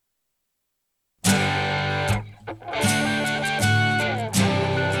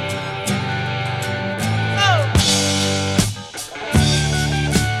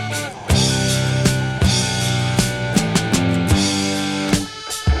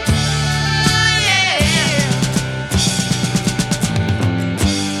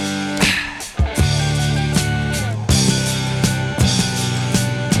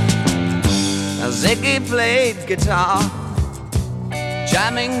played guitar,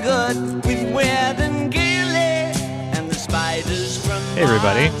 jamming good with Weird and Gilly and the spiders from Hey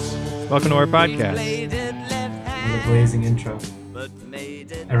everybody, welcome to our podcast. What a blazing intro.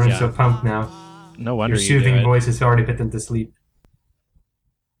 Everyone's so pumped now. No wonder Your you do soothing it. voice has already put them to sleep.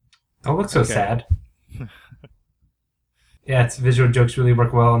 Don't look so Okay. sad. Yeah, its visual jokes really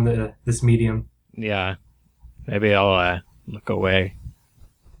work well in this medium. Yeah, maybe I'll look away.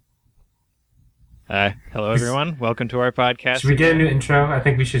 Hello everyone, welcome to our podcast. Should we get a new intro? I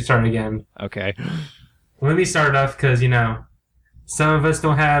think we should start again. Okay. Let me start off because, some of us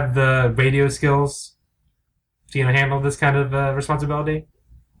don't have the radio skills to, handle this kind of responsibility.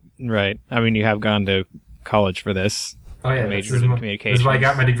 Right. I mean, you have gone to college for this. Oh, yeah. Majored This in is communications. what I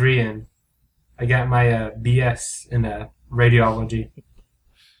got my degree in. I got my BS in radiology.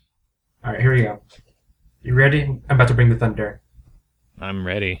 All right, here we go. You ready? I'm about to bring the thunder. I'm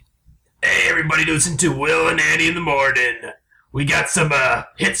ready. Hey, everybody, listen to Will and Annie in the morning. We got some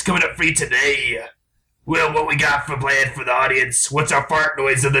hits coming up for you today. Will, what we got for planned for the audience? What's our fart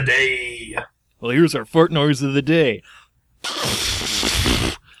noise of the day? Well, here's our fart noise of the day.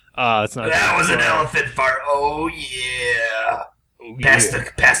 That's not. That was an elephant fart. Oh, yeah. Oh, yeah.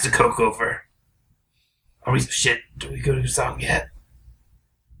 Pass the coke over. Are we... Shit, do we go to a song yet?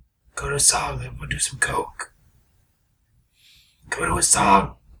 Go to a song, then we'll do some coke. Go to a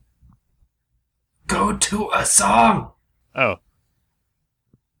song. Go to a song. Oh.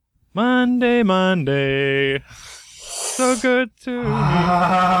 Monday. So good to me.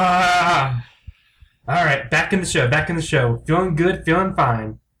 All right, back in the show. Feeling good, feeling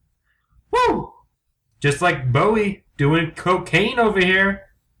fine. Woo! Just like Bowie doing cocaine over here.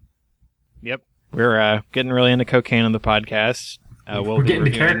 Yep. We're getting really into cocaine on the podcast. We're getting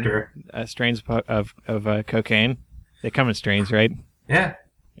the character. Strains of cocaine. They come in strains, right? Yeah.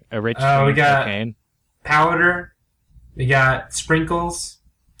 A rich strain we of got cocaine. powder. We got sprinkles.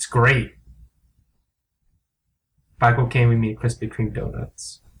 It's great. By cocaine, we mean Krispy Kreme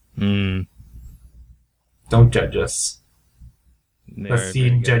donuts. Mm. Don't judge us. Let's see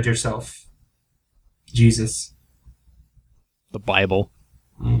you judge yourself. Jesus. The Bible.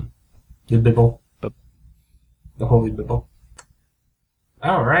 The Bible. Bib- The Holy Bible.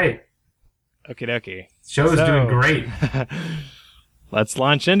 All right. Okie dokie. Show's doing great. Let's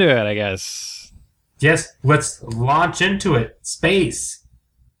launch into it, I guess. Yes, let's launch into it. Space.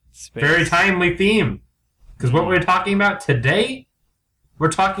 Space. Very timely theme. Because what we're talking about today,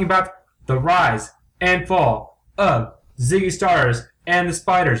 we're talking about the rise and fall of Ziggy Stardust and the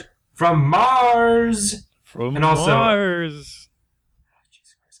Spiders from Mars. From and also- Mars.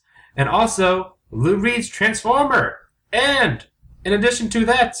 And also, Lou Reed's Transformer. And, in addition to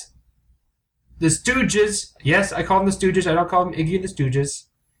that, the Stooges. Yes, I call them the Stooges. I don't call them Iggy and the Stooges.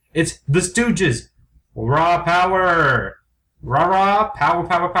 It's the Stooges. Raw power. Raw power,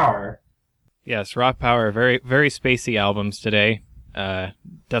 power, power. Yes, Raw Power. Very, very spacey albums today.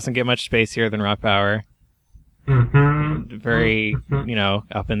 Doesn't get much spacier than Raw Power. Mm-hmm. Very,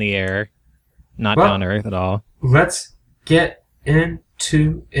 up in the air. Not Well, down to earth at all. Let's get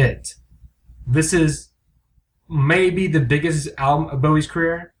into it. This is maybe the biggest album of Bowie's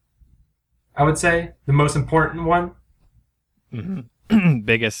career, I would say. The most important one. Mm-hmm.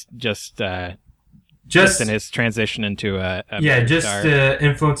 Biggest, just in his transition into a bigger just star. the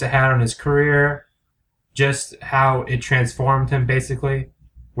influence it had on his career, just how it transformed him, basically,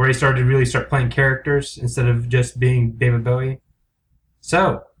 where he started to really start playing characters instead of just being David Bowie.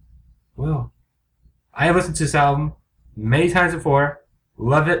 So, well, I have listened to this album many times before.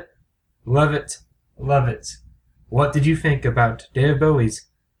 Love it, love it, love it. What did you think about David Bowie's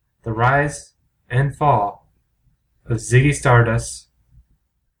The Rise and Fall of Ziggy Stardust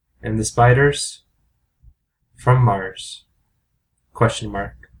and the Spiders from Mars? Question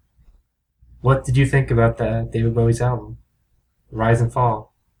mark. What did you think about David Bowie's album, Rise and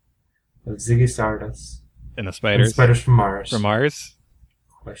Fall of Ziggy Stardust And the and Spiders. the Spiders from Mars? From Mars.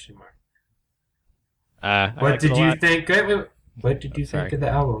 Question mark. I What liked it did a you lot. think? Wait. What did you Sorry. think of the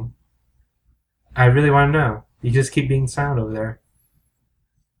album? I really want to know. You just keep being silent over there.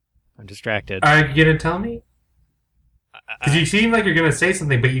 I'm distracted. Are you gonna tell me? Because you seem like you're gonna say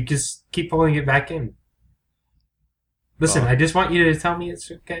something, but you just keep pulling it back in. Listen, Well- I just want you to tell me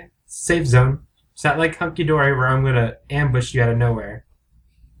it's okay. Safe zone. It's not like Hunky Dory where I'm gonna ambush you out of nowhere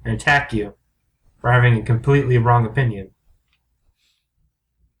and attack you for having a completely wrong opinion.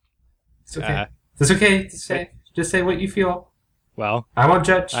 It's okay. It's okay to say. Just say what you feel. Well, I won't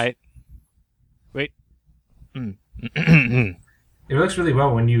judge. Wait. It works really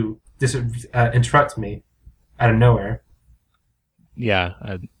well when you interrupt me out of nowhere. Yeah,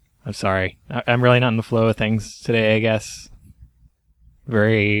 I'm sorry. I'm really not in the flow of things today, I guess.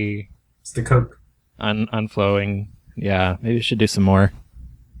 Very It's the Coke. unflowing. Yeah, maybe I should do some more.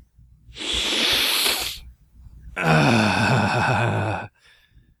 That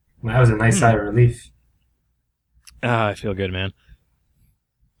was a nice sigh of relief. I feel good, man.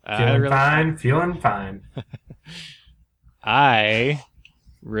 Feeling fine. I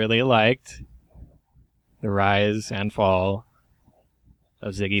really liked the rise and fall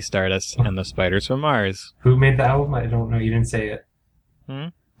of Ziggy Stardust and the Spiders from Mars. Who made the album? I don't know. You didn't say it. Hmm?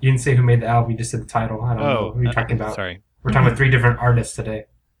 You didn't say who made the album. You just said the title. I don't know who you're talking about. Sorry. We're talking about 3 different artists today.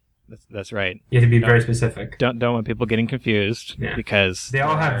 That's right. You have to be very specific. Don't want people getting confused because They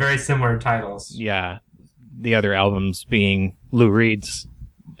all have very similar titles. Yeah, the other albums being Lou Reed's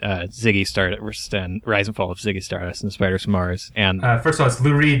Ziggy Stardust and Rise and Fall of Ziggy Stardust and the Spiders from Mars. And first of all, it's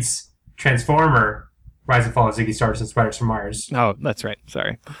Lou Reed's Transformer, Rise and Fall of Ziggy Stardust and Spiders from Mars. oh, that's right.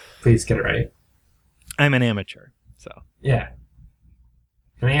 Sorry, Please get it right. I'm an amateur, so Yeah.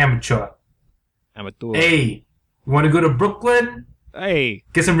 An amateur. I'm a tool. Hey, you want to go to Brooklyn? Hey,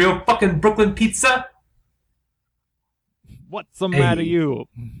 Get some real fucking Brooklyn pizza? what's the matter, Hey. you?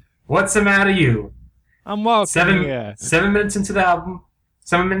 What's the matter, you? I'm walking 7 here. 7 minutes into the album.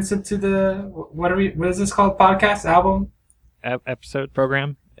 7 minutes into the what is this called? Podcast album? Episode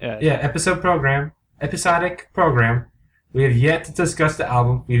program. Yeah, episodic program. We have yet to discuss the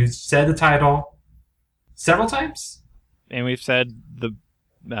album. We've said the title several times. And we've said the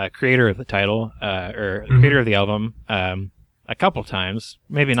creator of the title or Mhm. creator of the album a couple times,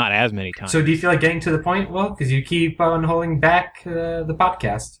 maybe not as many times. So do you feel like getting to the point? Well, because you keep on holding back the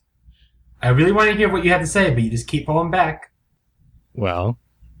podcast. I really want to hear what you have to say, but you just keep pulling back. Well,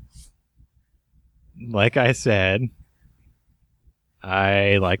 like I said,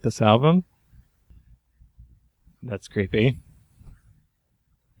 I like this album. That's creepy.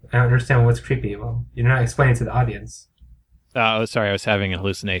 I don't understand what's creepy. Well, you're not explaining to the audience. Oh, sorry, I was having a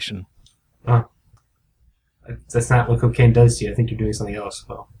hallucination. Oh. That's not what cocaine does to you. I think you're doing something else.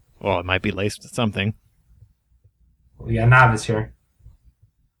 Well, it might be laced with something. We got a novice here.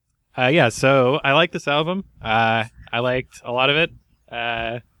 Yeah, so I like this album. I liked a lot of it.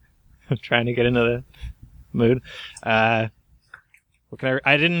 I'm trying to get into the mood. What can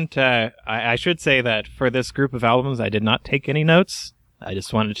I didn't. I should say that for this group of albums, I did not take any notes. I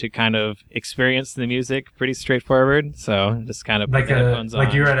just wanted to kind of experience the music, pretty straightforward. So just kind of put the headphones on.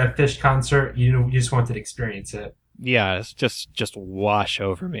 You're at a Fish concert. You just wanted to experience it. Yeah, it's just wash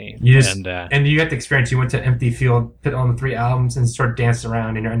over me. And you got the experience. You went to empty field, put on the 3 albums, and started dancing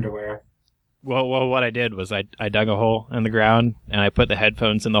around in your underwear. Well, what I did was I dug a hole in the ground and I put the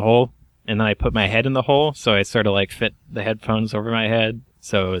headphones in the hole, and then I put my head in the hole, so I sort of like fit the headphones over my head,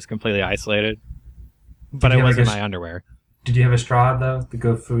 so it was completely isolated. But I was in my underwear. Did you have a straw though to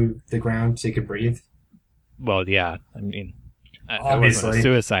go through the ground so you could breathe? Well, yeah. I mean, it wasn't Obviously. a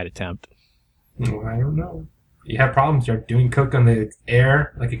suicide attempt. Well, I don't know. You have problems. You're doing coke on the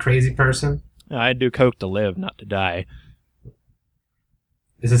air like a crazy person. I do coke to live, not to die.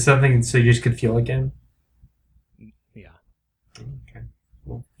 Is this something so you just could feel again? Yeah. Okay.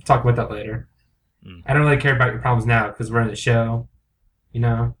 We'll talk about that later. Mm. I don't really care about your problems now because we're in the show. You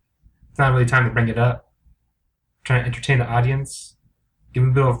know, it's not really time to bring it up. Trying to entertain the audience. Give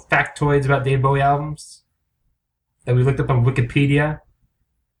them a little factoids about Dave Bowie albums that we looked up on Wikipedia.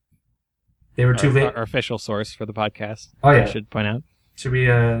 They were too late. Our official source for the podcast. Oh, yeah. I should point out. Should we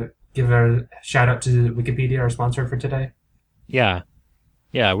give our shout out to Wikipedia, our sponsor for today? Yeah.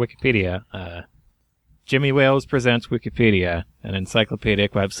 Yeah, Wikipedia. Jimmy Wales presents Wikipedia, an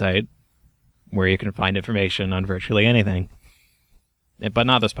encyclopedic website where you can find information on virtually anything. But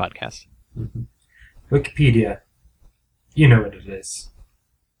not this podcast. Mm-hmm. Wikipedia. You know what it is.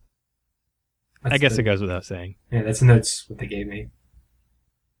 I guess it goes without saying. Yeah, that's the notes what they gave me.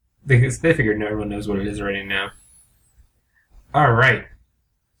 They figured everyone knows what it is already now. Alright.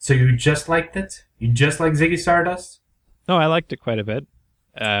 So you just liked it? You just like Ziggy Stardust? No, I liked it quite a bit.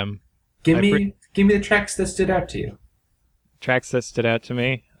 Give me the tracks that stood out to you. Tracks that stood out to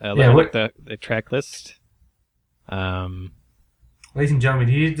me. Let Yeah, me what- look the track list. Ladies and gentlemen,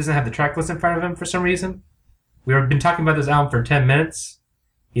 he doesn't have the track list in front of him for some reason. We've been talking about this album for 10 minutes.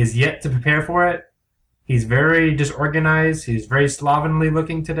 He has yet to prepare for it. He's very disorganized. He's very slovenly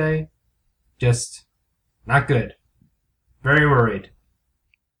looking today. Just not good. Very worried.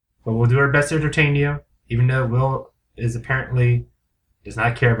 But we'll do our best to entertain you, even though Will is apparently does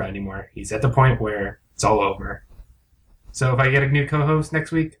not care about it anymore. He's at the point where it's all over. So if I get a new co-host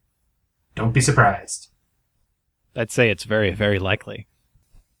next week, don't be surprised. I'd say it's very, very likely.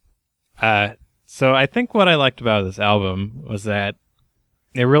 So I think what I liked about this album was that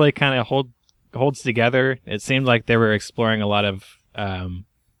it really kind of holds together. It seemed like they were exploring a lot of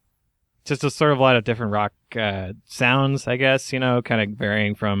just a sort of a lot of different rock sounds, I guess, kind of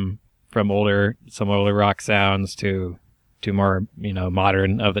varying from some older rock sounds to more,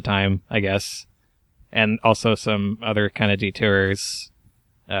 modern of the time, I guess. And also some other kind of detours,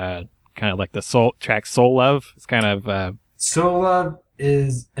 kind of like the Soul Love. It's kind of Soul Love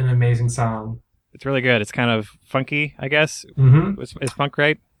is an amazing song. It's really good. It's kind of funky, I guess. Mm-hmm. Is funk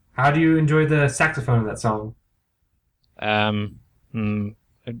right? How do you enjoy the saxophone in that song?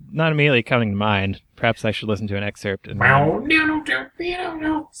 Not immediately coming to mind. Perhaps I should listen to an excerpt.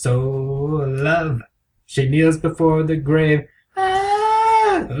 Soul Love, she kneels before the grave.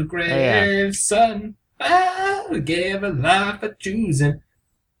 The grave, son. Gave a life a choosing.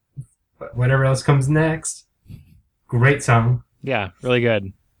 Whatever else comes next. Great song. Yeah, really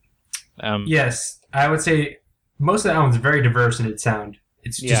good. Yes, I would say most of the album is very diverse in its sound.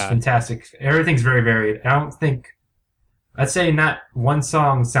 It's just fantastic. Everything's very varied. I'd say not one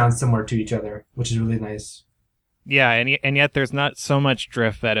song sounds similar to each other, which is really nice. Yeah, and yet there's not so much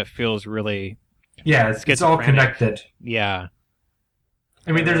drift that it feels really... Yeah, it's all connected. Yeah.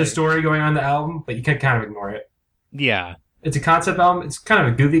 I mean, there's a story going on in the album, but you can kind of ignore it. Yeah. It's a concept album. It's kind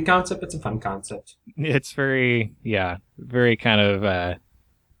of a goofy concept. It's a fun concept. It's very kind of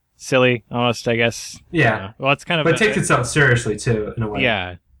silly, almost, I guess. Yeah. Well, it's kind of... But it takes itself seriously, too, in a way.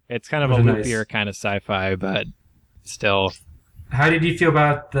 Yeah. It's kind of a loopier kind of sci-fi, but still... How did you feel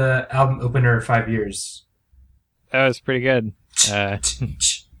about the album opener, 5 Years? That was pretty good.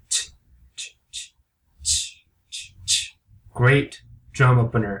 Great drum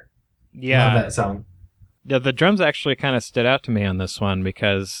opener. Yeah. Love that song. The drums actually kind of stood out to me on this one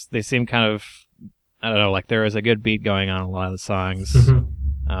because they seem kind of, I don't know, like there was a good beat going on a lot of the songs.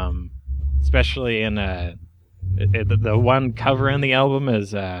 Mm-hmm. Especially in the one cover in the album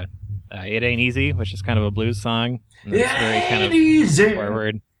is It Ain't Easy, which is kind of a blues song. And it's very kind of easy.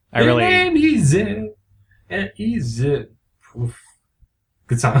 forward. It ain't easy. Ain't easy. Oof.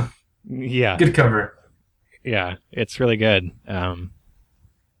 Good song. Yeah. Good cover. Yeah, it's really good.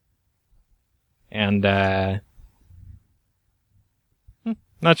 And not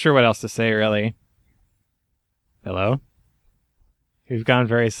sure what else to say, really. Hello? You've gone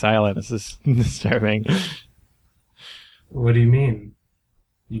very silent. This is disturbing. What do you mean?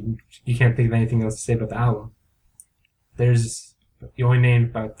 You can't think of anything else to say about the album. You only named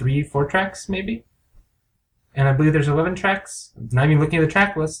about 3-4 tracks, maybe? And I believe there's 11 tracks. I'm not even looking at the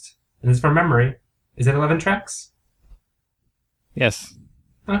track list. And this is from memory. Is it 11 tracks? Yes.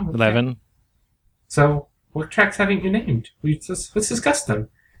 Oh, okay. 11. So, what tracks haven't you named? Let's discuss them.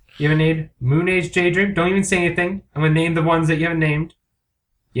 You haven't named Moon Age Daydream. Don't even say anything. I'm going to name the ones that you haven't named.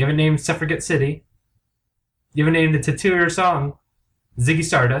 You haven't named Suffragette City. You haven't named the Tattooer song, Ziggy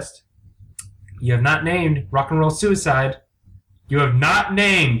Stardust. You have not named Rock and Roll Suicide. You have not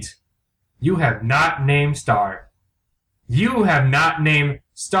named Star. You have not named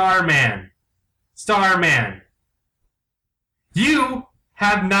Starman. Starman. You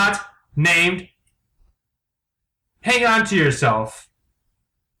have not named Hang On to Yourself.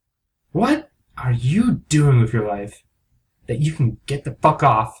 What are you doing with your life that you can get the fuck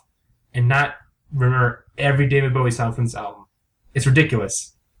off and not remember every David Bowie song from this album? It's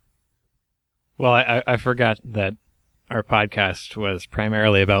ridiculous. Well, I forgot that our podcast was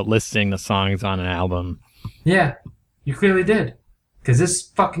primarily about listing the songs on an album. Yeah, you clearly did. Because this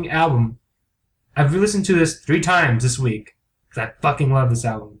fucking album, I've listened to this 3 times this week. Because I fucking love this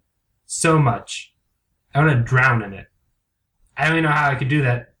album so much. I want to drown in it. I don't even know how I could do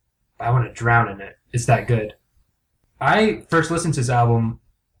that, but I want to drown in it. It's that good. I first listened to this album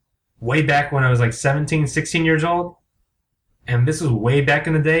way back when I was like 17, 16 years old. And this was way back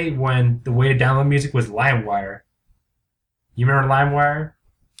in the day when the way to download music was LimeWire. You remember LimeWire?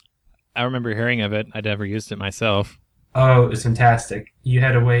 I remember hearing of it. I never used it myself. Oh, it was fantastic. You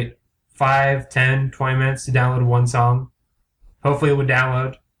had to wait 5, 10, 20 minutes to download one song. Hopefully it would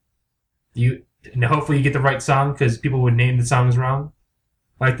download. And hopefully you get the right song because people would name the songs wrong.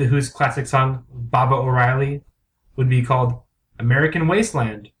 Like the Who's classic song, Baba O'Reilly, would be called American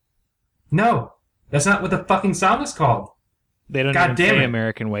Wasteland. No, that's not what the fucking song is called. They don't even say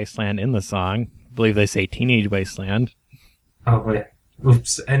American Wasteland in the song. I believe they say Teenage Wasteland. Oh, wait.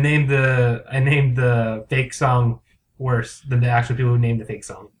 Oops. I named the fake song worse than the actual people who named the fake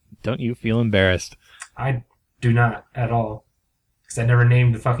song. Don't you feel embarrassed? I do not at all. Because I never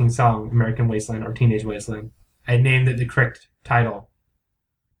named the fucking song American Wasteland or Teenage Wasteland. I named it the correct title.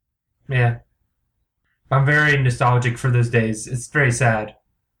 Yeah. I'm very nostalgic for those days. It's very sad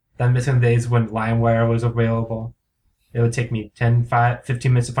that I'm missing the days when LimeWire was available. It would take me 15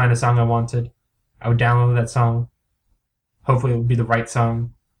 minutes to find a song I wanted. I would download that song. Hopefully it would be the right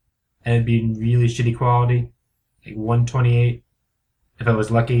song. And it'd be in really shitty quality. Like 128 if I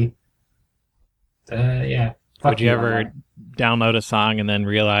was lucky. Yeah. Would you ever download a song and then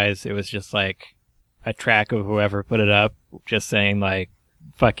realize it was just like a track of whoever put it up just saying like,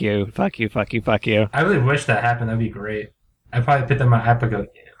 fuck you, fuck you, fuck you, fuck you? I really wish that happened. That'd be great. I'd probably put that on my app and go,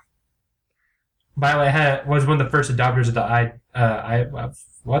 yeah. By the way, I was one of the first adopters of the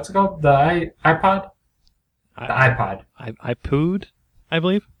what's it called? The iPod? The iPod. I pooed, I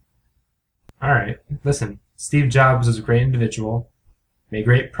believe. All right. Listen, Steve Jobs was a great individual, made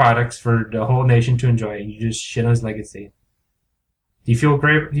great products for the whole nation to enjoy, and you just shit on his legacy. Do you feel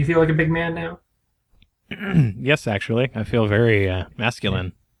great? Do you feel like a big man now? Yes, actually. I feel very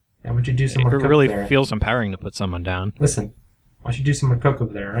masculine. Yeah, why don't you do some more coke really there? feels empowering to put someone down. Listen, why don't you do some more coke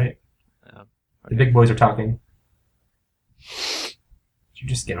over there, right? Okay. The big boys are talking. You're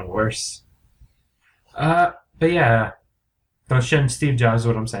just getting worse. But yeah, don't shit on Steve Jobs is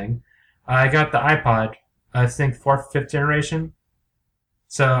what I'm saying. I got the iPod, I think 4th, 5th generation.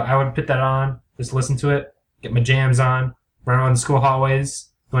 So I would put that on, just listen to it, get my jams on, run around the school hallways,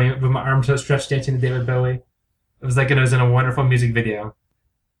 going with my arms outstretched, dancing to David Bowie. It was like it was in a wonderful music video.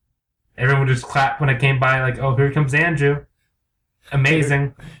 Everyone would just clap when I came by, like, oh, here comes Andrew.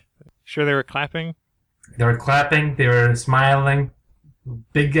 Amazing. Sure they were clapping? They were clapping, they were smiling,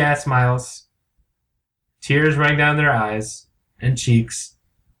 big ass smiles, tears running down their eyes and cheeks.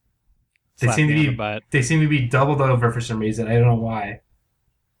 They Slap seem me to on be the butt. they seem to be doubled over for some reason. I don't know why.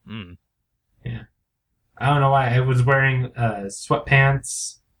 Mm. Yeah, I don't know why. I was wearing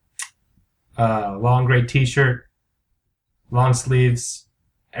sweatpants, long gray T-shirt, long sleeves.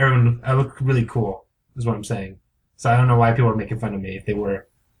 I looked really cool. Is what I'm saying. So I don't know why people were making fun of me if they were.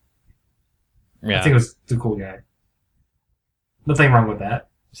 Yeah. I think it was the cool guy. Nothing wrong with that.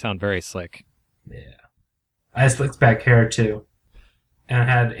 You sound very slick. Yeah. I had slicked back hair too. And I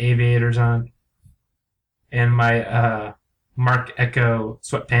had aviators on. And my Mark Echo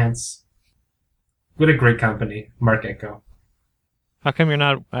sweatpants. What a great company, Mark Echo. How come you're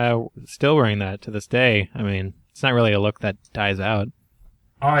not still wearing that to this day? I mean, it's not really a look that dies out.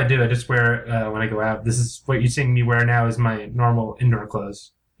 All I do, I just wear when I go out. This is what you're seeing me wear now is my normal indoor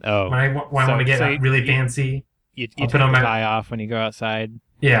clothes. Oh. When I want to get really fancy, You I'll take put on the my- tie off when you go outside.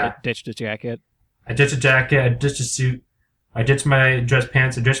 yeah. Ditch the jacket. I ditch a jacket, I ditch a suit, I ditch my dress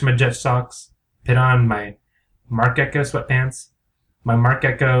pants, I ditch my jet socks, put on my Mark Echo sweatpants, my Mark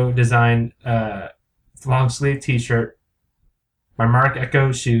Echo design long sleeve t-shirt, my Mark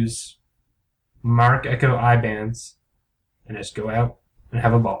Echo shoes, Mark Echo eye bands, and I just go out and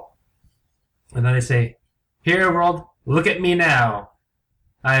have a ball. And then I say, here world, look at me now.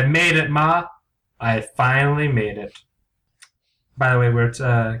 I made it, Ma. I finally made it. By the way, we're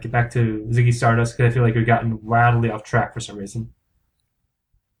to get back to Ziggy Stardust because I feel like we've gotten wildly off track for some reason.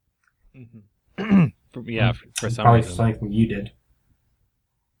 Mm-hmm. Yeah, for some Probably reason. something you did.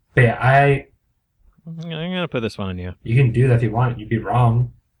 But yeah, I'm going to put this one on you. you can do that if you want. You'd be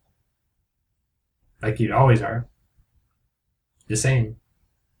wrong. Like you always are. Just saying.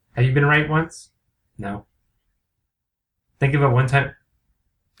 Have you been right once? No. Think of it one time.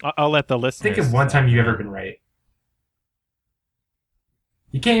 I'll let the listeners... Think of one time you've ever been right.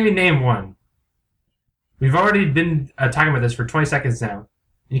 You can't even name one. We've already been talking about this for 20 seconds now.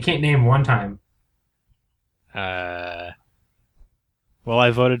 And you can't name one time. Well,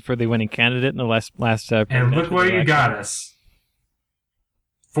 I voted for the winning candidate in the last And look where you got us.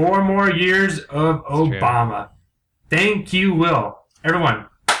 4 more years of Obama. Thank you, Will. Everyone.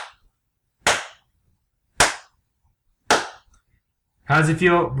 How does it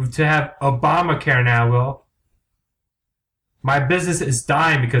feel to have Obamacare now, Will? My business is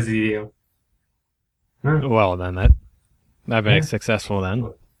dying because of you. Well, then I've been successful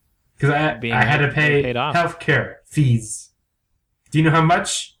then. Because I had to pay paid off. healthcare fees. Do you know how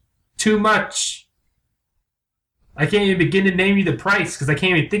much? Too much. I can't even begin to name you the price because I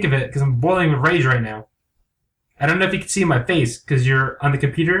can't even think of it because I'm boiling with rage right now. I don't know if you can see my face because you're on the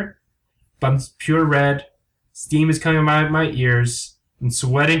computer, but I'm pure red. Steam is coming out of my ears. I'm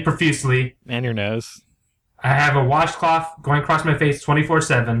sweating profusely. And your nose. I have a washcloth going across my face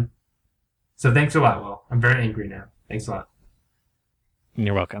 24/7. So thanks a lot, Will. I'm very angry now. Thanks a lot.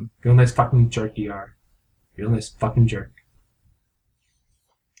 You're welcome. You're a nice fucking jerk you are. You're a nice fucking jerk.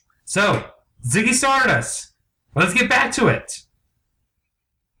 So, Ziggy Stardust. Let's get back to it.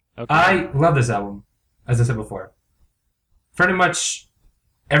 Okay. I love this album, as I said before. Pretty much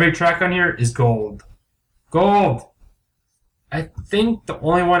every track on here is gold. Gold! I think the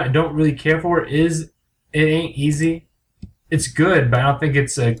only one I don't really care for is It Ain't Easy. It's good, but I don't think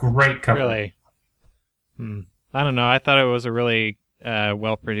it's a great cover. Really? I don't know. I thought it was a really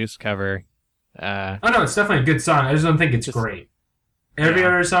well-produced cover. Oh no, it's definitely a good song. I just don't think it's great. Every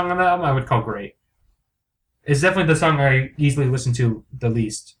other song on the album I would call great. It's definitely the song I easily listen to the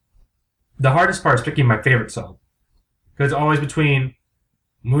least. The hardest part is picking my favorite song. Because it's always between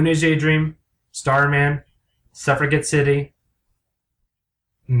Moon Age Daydream, Starman, Suffragette City,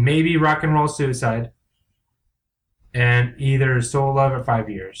 maybe Rock and Roll Suicide, and either Soul Love or 5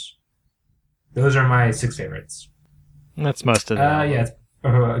 Years. Those are my 6 favorites. That's most of them. Yeah, it's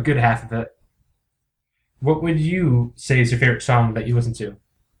a good half of it. What would you say is your favorite song that you listen to?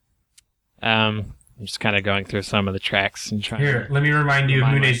 I'm just kind of going through some of the tracks and trying. Here, let me remind you of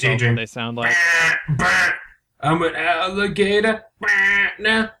Moon Age Daydream. What they sound like. I'm an alligator.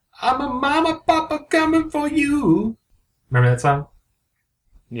 Now I'm a mama papa coming for you. Remember that song?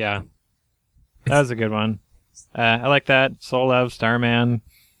 Yeah, that was a good one. I like that. Soul Love, Starman.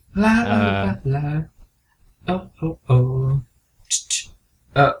 La la la la. Oh oh oh.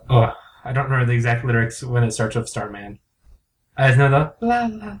 Oh. I don't remember the exact lyrics when it starts with Starman. I just know the la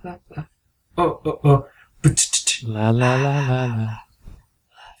la la la. Oh oh oh. La la la la la.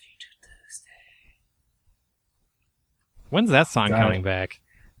 When's that song coming back?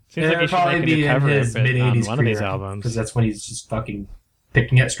 Seems like he should make a new cover of it on one of these albums. Because that's when he's just fucking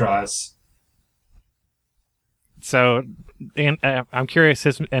picking at straws. So, I'm curious,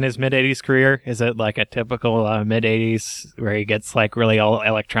 in his mid-'80s career, is it like a typical mid-'80s where he gets like really all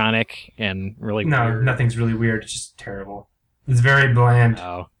electronic and really weird? No, nothing's really weird. It's just terrible. It's very bland.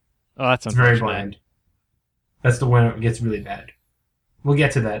 Oh, that's it's unfortunate. very bland. That's the one that gets really bad. We'll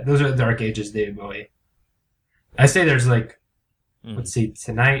get to that. Those are the dark ages of David Bowie. I say there's like, let's see,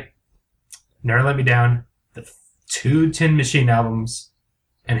 Tonight, Never Let Me Down, the 2 Tin Machine albums,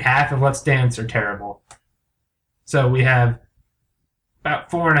 and half of Let's Dance are terrible. So we have about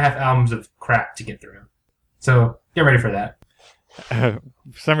 4.5 albums of crap to get through. So get ready for that. For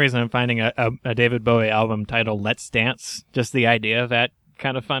some reason, I'm finding a David Bowie album titled "Let's Dance." Just the idea of that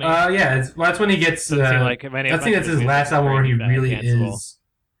kind of funny. Yeah, that's when he gets. I think that's his last album where he really is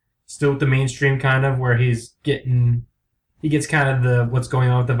still with the mainstream kind of, where he gets kind of the what's going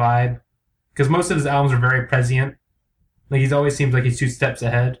on with the vibe, because most of his albums are very prescient. Like he always seems like he's 2 steps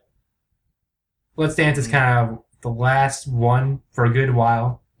ahead. Let's Dance is kind of the last one for a good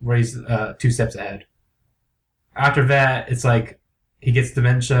while where he's 2 steps ahead. After that, it's like he gets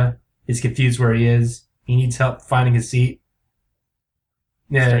dementia. He's confused where he is. He needs help finding his seat.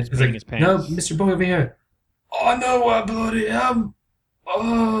 Yeah, it's like, no, Mr. Bowie over here. Oh, no, I bloody am.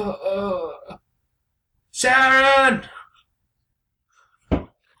 Sharon!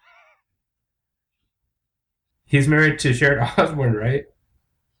 He's married to Sharon Osbourne, right?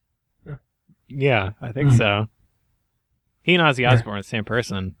 Yeah, I think so. He and Ozzy Osbourne are the same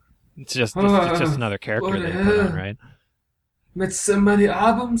person. It's just another character they put on, right? Met so many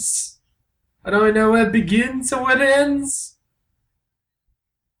albums. I don't know where it begins or where it ends.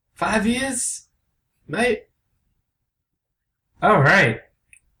 5 years, mate. All right.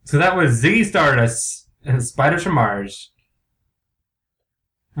 So that was Ziggy Stardust and Spiders from Mars.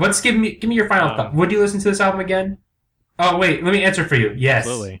 Give me your final thought. Would you listen to this album again? Oh wait, let me answer for you. Yes.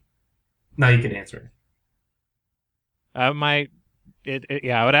 Absolutely. No, you can answer. I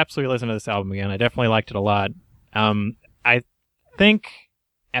would absolutely listen to this album again. I definitely liked it a lot. I think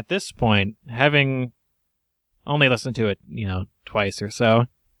at this point, having only listened to it, twice or so,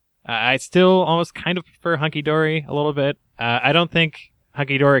 I still almost kind of prefer Hunky Dory a little bit. I don't think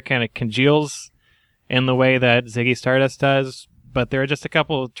Hunky Dory kind of congeals in the way that Ziggy Stardust does, but there are just a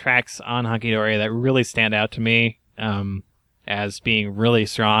couple of tracks on Hunky Dory that really stand out to me as being really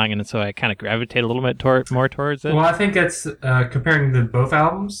strong, and so I kind of gravitate a little bit more towards it. Well, I think it's comparing both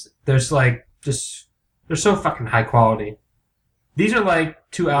albums. There's they're so fucking high quality. These are like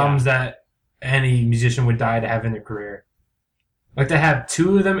 2 albums that any musician would die to have in their career. Like to have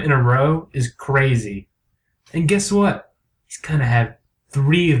 2 of them in a row is crazy. And guess what? He's gonna have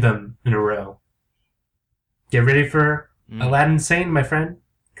 3 of them in a row. Get ready for Aladdin Sane, my friend,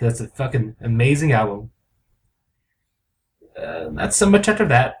 because that's a fucking amazing album. Not so much after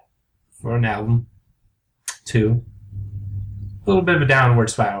that for an album. 2. A little bit of a downward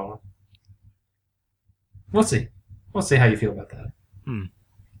spiral. We'll see. We'll see how you feel about that.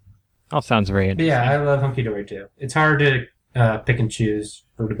 All sounds very interesting. Yeah, I love Hunky Dory too. It's hard to pick and choose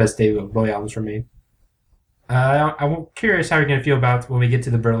for the best David Bowie albums for me. I'm curious how you're going to feel about when we get to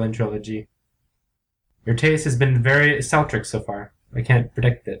the Berlin trilogy. Your taste has been very eccentric so far. I can't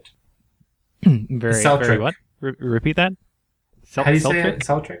predict it. Very what? Repeat that? How do you say it?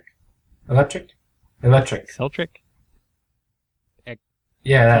 Eccentric? Electric? Electric. Eccentric?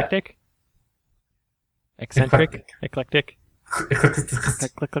 Yeah, that. Eclectic? Eccentric? Eclectic?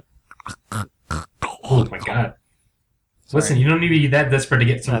 Oh my god. Sorry. Listen, you don't need to be that desperate to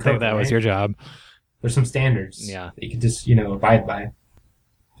get some I think Coke, that was right? your job. There's some standards Yeah. that you can just, abide by.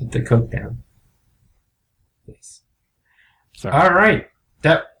 Put the Coke down. Please. Sorry. All right.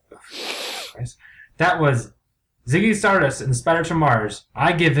 That was Ziggy Stardust and the Spiders from Mars.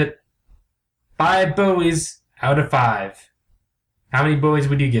 I give it 5 Bowies out of 5. How many Bowies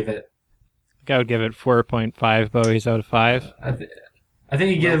would you give it? I think I would give it 4.5 Bowies out of 5. I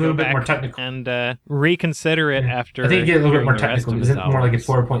think you get a little bit back more technical. And reconsider it after. I think you get a little bit hearing more the rest technical. of Is his it more like a albums.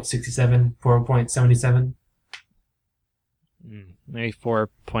 4.67, 4.77? Maybe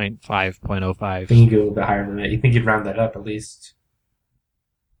 4.5.05. I think you go a little bit higher than that. You think you'd round that up at least?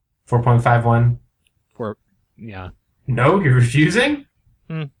 4.51? Yeah. No, you're refusing?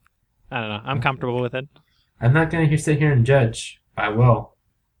 I don't know. I'm comfortable with it. I'm not going to sit here and judge. I will.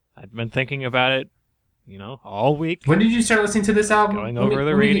 I've been thinking about it, all week. When did you start listening to this album? Going Let me- over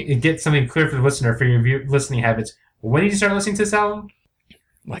the let me reading. get something clear for the listener for your listening habits. When did you start listening to this album?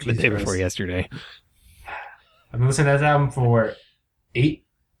 Like Jesus the day Christ. before yesterday. I've been listening to this album for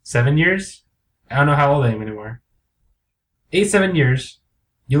 7 years? I don't know how old I am anymore. 7 years.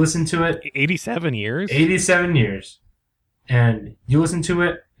 You listen to it 87 years? 87 years. And you listen to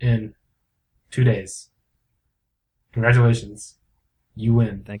it in 2 days. Congratulations. You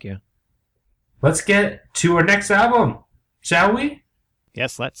win. Thank you. Let's get to our next album, shall we?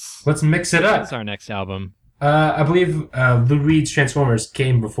 Yes, let's Let's mix it up. That's our next album. I believe Lou Reed's Transformers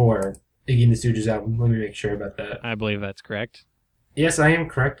came before Iggy and the Stooges album. Let me make sure about that. I believe that's correct. Yes, I am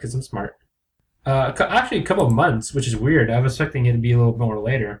correct because I'm smart. Actually, a couple of months, which is weird. I was expecting it to be a little more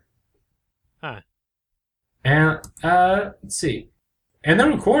later. Huh. And let's see. And they're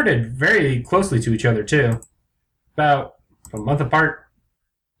recorded very closely to each other too, about a month apart.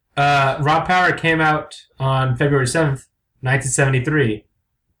 Raw Power came out on February 7th, 1973.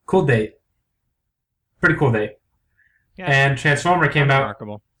 Cool date. Pretty cool date. Yeah. And Transformer came out.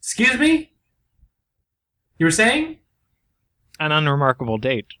 Unremarkable. Excuse me? You were saying? An unremarkable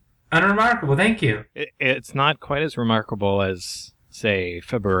date. Unremarkable, thank you. It's not quite as remarkable as, say,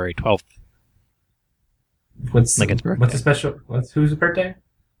 February 12th. What's Lincoln's birthday. What's the special? Whose birthday?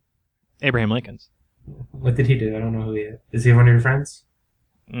 Abraham Lincoln's. What did he do? I don't know who he is. Is he one of your friends?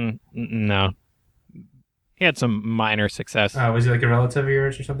 No. He had some minor success. Was he like a relative of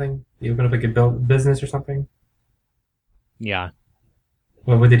yours or something? He opened up like a business or something? Yeah.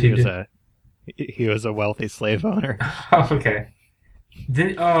 What did he He do? he was a wealthy slave owner. Oh, okay.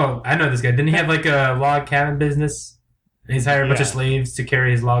 I know this guy. Didn't he have like a log cabin business? And he's hired a bunch of Yeah. slaves to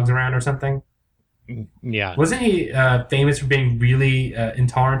carry his logs around or something? Yeah. Wasn't he famous for being really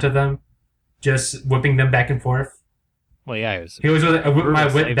intolerant of them? Just whipping them back and forth? Well, yeah, he was He was I whip my Brutal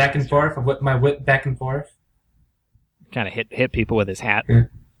whip slave back and master. forth. I whip my whip back and forth. kind of hit people with his hat. Yeah. It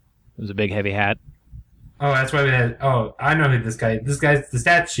was a big, heavy hat. Oh, that's why we had... Oh, I know who this guy... This guy's the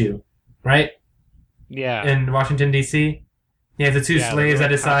statue, right? Yeah. In Washington, D.C. He has the two Yeah, slaves like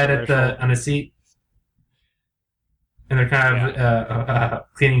at his side controversial. on a seat. And they're kind of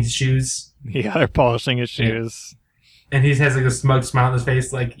cleaning his shoes. Yeah, they're polishing his shoes. And he has like a smug smile on his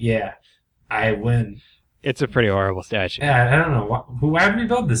face like, yeah, I win. It's a pretty horrible statue. Yeah, I don't know. Why would we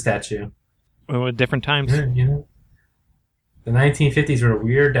build this statue? With different times. The 1950s were a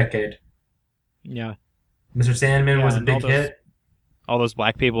weird decade. Yeah. Mr. Sandman Yeah, was a and big all those- hit. All those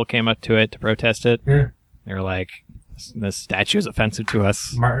black people came up to it to protest it. Yeah. They were like, this statue is offensive to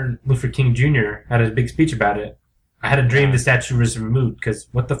us. Martin Luther King Jr. had a big speech about it. I had a dream the statue was removed because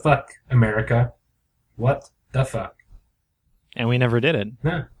what the fuck, America? What the fuck? And we never did it.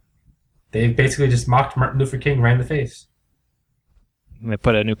 No. They basically just mocked Martin Luther King right in the face. They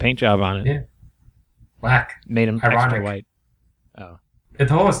put a new paint job on it. Yeah. Black. Made him extra Ironic. white. Oh. The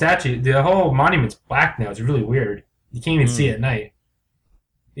whole statue, the whole monument's black now. It's really weird. You can't even see it at night.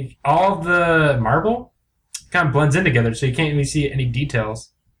 All the marble kind of blends in together, so you can't really see any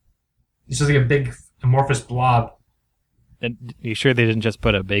details. It's just like a big amorphous blob. And you sure they didn't just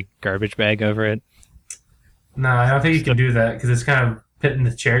put a big garbage bag over it? No, I don't think you can do that because it's kind of put in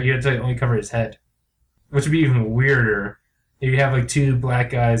the chair. You have to only cover his head, which would be even weirder. If you have like two black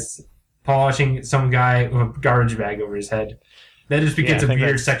guys polishing some guy with a garbage bag over his head, that just Yeah, begins I a think weird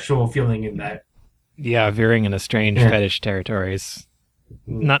that's- sexual feeling in that. Yeah, veering into strange Yeah. fetish territories.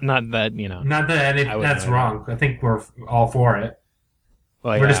 Not that, Not that I wouldn't that's know. wrong. I think we're all for it.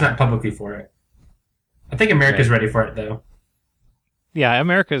 Well, We're yeah. just not publicly for it. I think America's ready for it though. Yeah,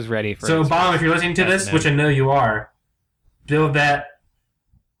 America's ready for So, its Bob, if you're listening to this, which I know you are, build that.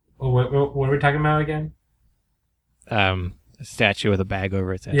 What were we talking about again? A statue with a bag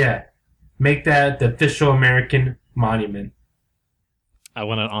over its head. Yeah. Make that the official American monument. I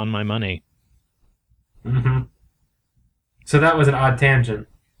want it on my money. Mm-hmm. So that was an odd tangent.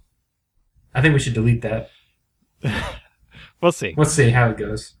 I think we should delete that. We'll see. Let's see how it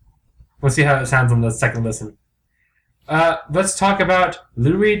goes. We'll see how it sounds on the second listen. Let's talk about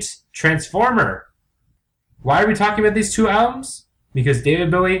Lou Reed's Transformer. Why are we talking about these two albums? Because David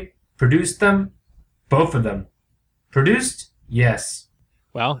Bowie produced them, both of them. Produced? Yes.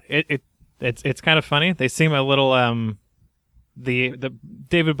 Well, it's kind of funny. They seem a little the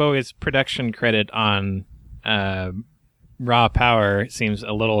David Bowie's production credit on Raw Power seems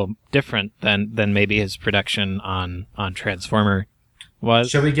a little different than maybe his production on Transformer was.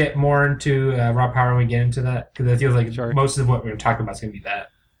 Shall we get more into Raw Power when we get into that? Because I feel like Sure. most of what we're going to talk about is going to be that.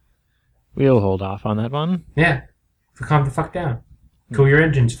 We'll hold off on that one. Yeah. So calm the fuck down. Cool your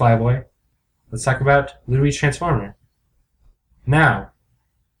engines, Flyboy. Let's talk about Lou Reed's Transformer. Now,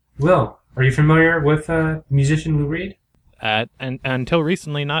 Will, are you familiar with musician Lou Reed? And until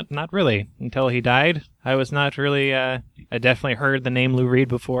recently, not really. Until he died, I was not really. I definitely heard the name Lou Reed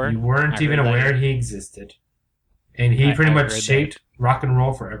before. You weren't I even heard that- aware he existed. And he pretty I much heard shaped rock and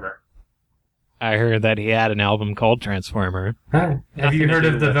roll forever. I heard that he had an album called Transformer. Huh. Have you Nothing to heard do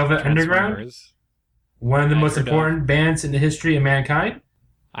of the with Velvet Underground? Transformers. One of the I've most heard of. important bands in the history of mankind?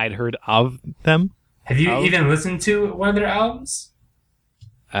 I'd heard of them. Have you Oh. even listened to one of their albums?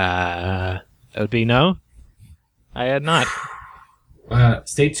 That would be no. I had not.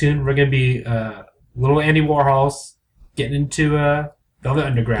 Stay tuned. We're going to be little Andy Warhols getting into Velvet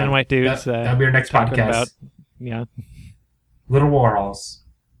Underground. Thin white dudes. That'll be our next talking podcast. about- yeah. Little Warhols.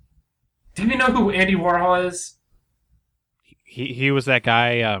 Do you know who Andy Warhol is? He was that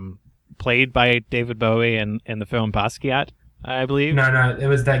guy played by David Bowie in the film Basquiat, I believe. No, it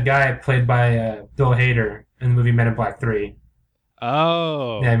was that guy played by Bill Hader in the movie Men in Black 3.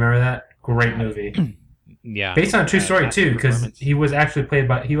 Oh. Yeah, remember that? Great movie. Yeah. Based on a true story Classic too, because performance.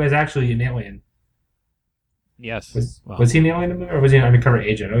 he was actually an alien. Yes. Was he an alien in the movie, or was he an undercover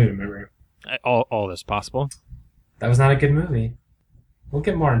agent? I don't even remember. All this possible. That was not a good movie. We'll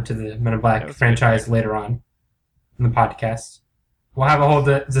get more into the Men in That Black was a franchise later on in the podcast. We'll have a whole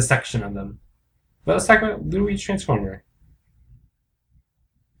the section on them. But let's talk about Lou Reed's Transformer.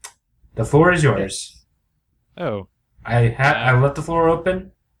 The floor is yours. Oh. I left the floor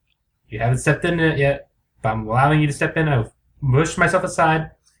open. You haven't stepped in it yet, but I'm allowing you to step in. I've pushed myself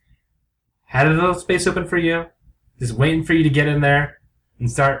aside. Had a little space open for you. Just waiting for you to get in there and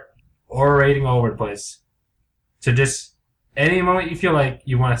start orating all over the place. So just any moment you feel like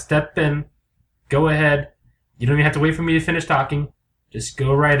you want to step in, go ahead. You don't even have to wait for me to finish talking. Just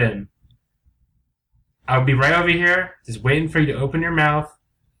go right in. I'll be right over here, just waiting for you to open your mouth.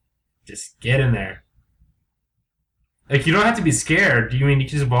 Just get in there. Like, you don't have to be scared. You can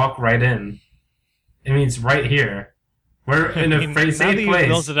just walk right in. I mean, it's right here. We're in a Now that safe you've place.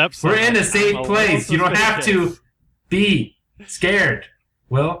 built it up so We're in a much, safe I'm a place. little You don't have to suspicious. be scared.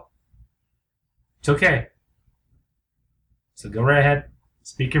 Will? It's okay. So go right ahead.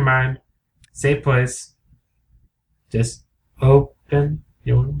 Speak your mind. Safe place. Just open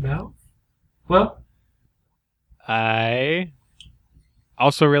your mouth. Well, I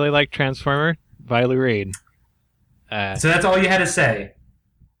also really like Transformer by Lou Reed. so that's all you had to say.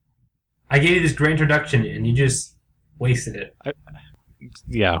 I gave you this great introduction, and you just wasted it.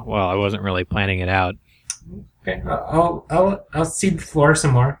 Yeah, well, I wasn't really planning it out. Okay, I'll cede the floor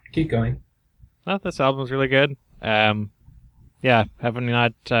some more. Keep going. Well, this album's really good. Yeah, having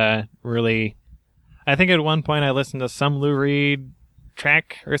not really... I think at one point I listened to some Lou Reed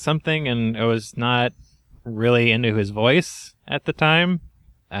track or something, and I was not really into his voice at the time.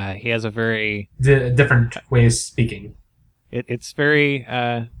 He has a very... Different way of speaking. It's very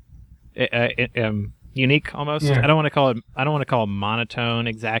unique almost. Yeah. I don't want to call it monotone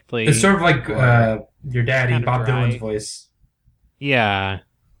exactly. It's sort of like your daddy, Kinda Bob dry. Dylan's voice. Yeah.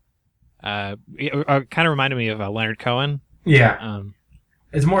 It kind of reminded me of Leonard Cohen. Yeah.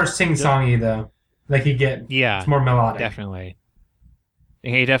 It's more sing-songy, though. Like Yeah, it's more melodic. definitely.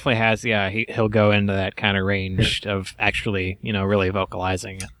 He definitely has. Yeah, he'll go into that kind of range of actually, really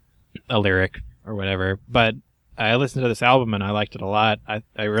vocalizing a lyric or whatever. But I listened to this album and I liked it a lot.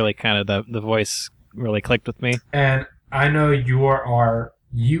 I really kind of the voice really clicked with me. And I know you are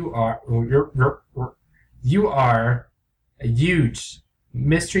a huge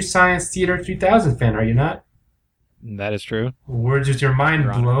Mystery Science Theater 3000 fan, are you not? That is true. Words with your mind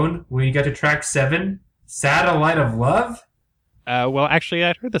You're on it. blown when you got to track 7, Satellite of Love? Well, actually,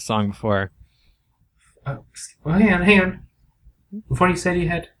 I'd heard the song before. Well, hang on. Before you said you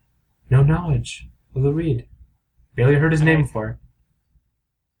had no knowledge of Lou Reed. Barely heard his name before.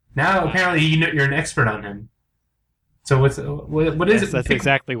 Now apparently you're an expert on him. So what is Yes, it? that's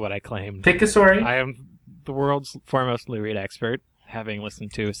exactly what I claimed. Pick a story. I am the world's foremost Lou Reed expert, having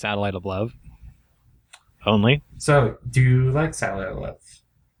listened to Satellite of Love. Only. So, do you like Satellite of Love?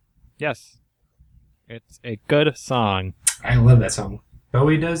 Yes. It's a good song. I love that song.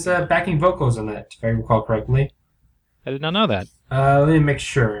 Bowie does backing vocals on that, if I recall correctly. I did not know that. Let me make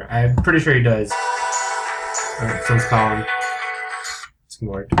sure. I'm pretty sure he does. Alright, someone's calling. It's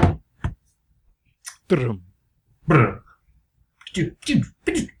ignored. Brum. Brr. Pew, pew.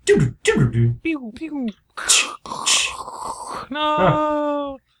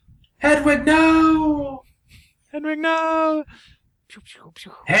 No! Hedwig, no! Henrik, no! Pew, pew,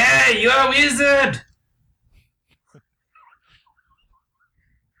 pew. Hey, you're a wizard!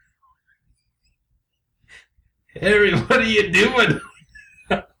 Harry, what are you doing?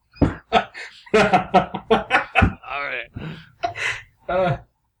 Alright. I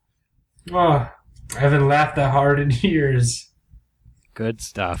haven't laughed that hard in years. Good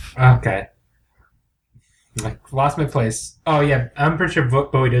stuff. Okay. I lost my place. Oh, yeah. I'm pretty sure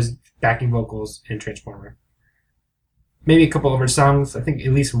Bowie does backing vocals in Transformer. Maybe a couple of her songs. I think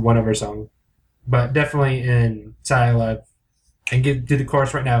at least one of her songs. But definitely in Satellite of Love. And do the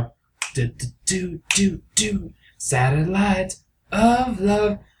chorus right now. Do. Satellite of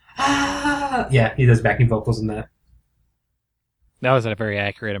Love. Ah. Yeah, he does backing vocals in that. That was a very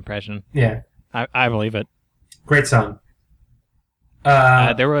accurate impression. Yeah. I believe it. Great song.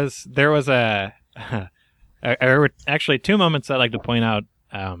 There was a there were actually two moments I'd like to point out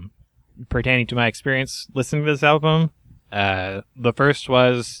pertaining to my experience listening to this album. The first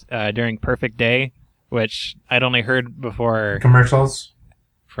was during Perfect Day, which I'd only heard before commercials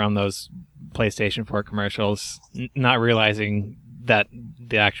from those PlayStation 4 commercials, not realizing that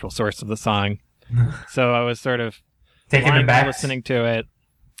the actual source of the song. So I was sort of taking it back, listening to it,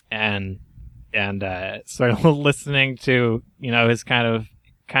 and sort of listening to, you know, his kind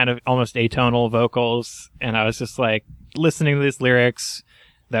of almost atonal vocals, and I was just like listening to these lyrics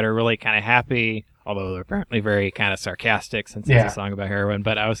that are really kind of happy, although they're apparently very kind of sarcastic since it's a song about heroin.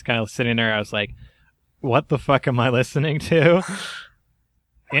 But I was kind of sitting there, I was like, what the fuck am I listening to?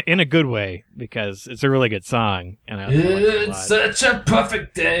 In a good way, because it's a really good song. And it's such a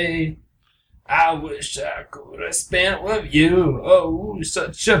perfect day. I wish I could have spent with you. Oh,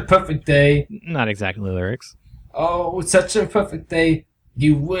 such a perfect day. Not exactly the lyrics. Oh, such a perfect day.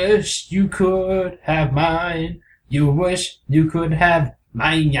 You wish you could have mine. You wish you could have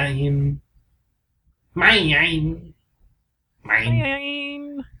mine. Mine.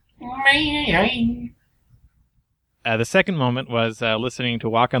 The second moment was listening to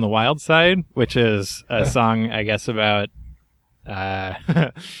Walk on the Wild Side, which is a song, I guess, about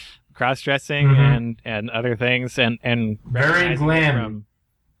cross-dressing and other things, and very glam.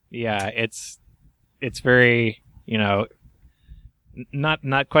 It's very, you know,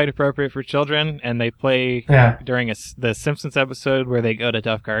 not quite appropriate for children, and they play during the Simpsons episode where they go to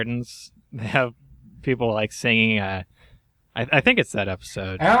Duff Gardens. They have people like singing. I think it's that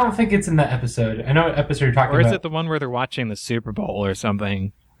episode. I don't think it's in that episode. I know what episode you're talking about. Or is it the one where they're watching the Super Bowl or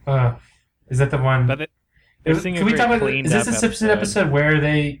something? Is that the one? But can we talk about? Is this a Simpsons episode where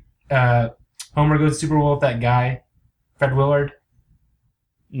they Homer goes to Super Bowl with that guy, Fred Willard?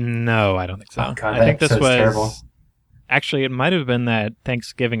 No, I don't think so. Oh, God, I think this was terrible. Actually, it might have been that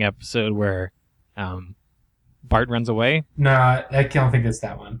Thanksgiving episode where Bart runs away. No, I don't think it's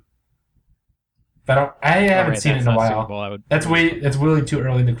that one. But I haven't seen it in a while. That's really too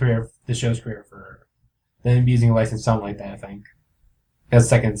early in the show's career for them using a licensed song like that, I think. That's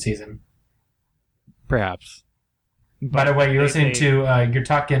second season. Perhaps. By the way, you're listening to, you're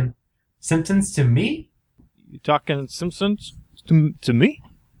talking Simpsons to me? You talking Simpsons to me?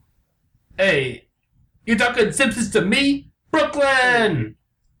 Hey, you talking Simpsons to me? Brooklyn!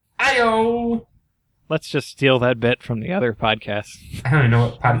 Ayo! Let's just steal that bit from the other podcast. I don't even know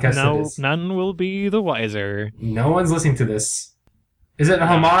what podcast it is. None will be the wiser. No one's listening to this. Is it a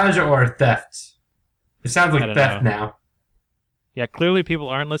homage or theft? It sounds like theft now. Yeah, clearly people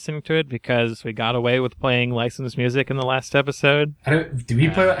aren't listening to it because we got away with playing licensed music in the last episode. Did we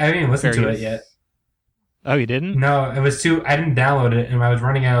play? I haven't even listened to it yet. Oh, you didn't? No, it was too. I didn't download it, and I was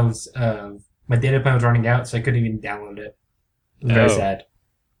running out of my data plan was running out, so I couldn't even download it. It was very sad.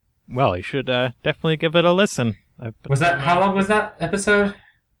 Well, you should definitely give it a listen. How long was that episode?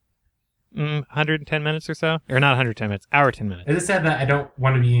 110 minutes or so, or not 110 minutes, hour 10 minutes. Is it sad that I don't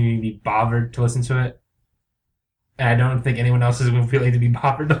want to be bothered to listen to it? And I don't think anyone else is going to feel like to be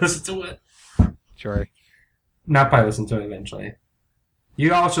bothered to listen to it. Sure. I'll probably listen to it eventually.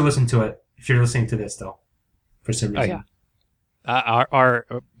 You all should listen to it if you're listening to this, though. for some Oh, reason. yeah.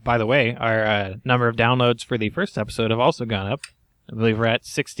 By the way, our number of downloads for the first episode have also gone up. I believe we're at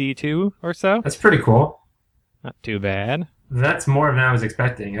 62 or so. That's pretty cool. Not too bad. That's more than I was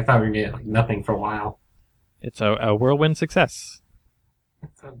expecting. I thought we were going to get like nothing for a while. It's a whirlwind success.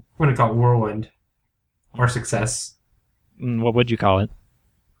 I'm going to call it whirlwind or success. What would you call it?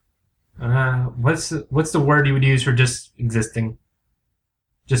 What's the word you would use for just existing?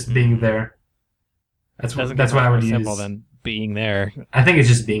 Just being there. That's Doesn't what get I more would use. simple than being there. I think it's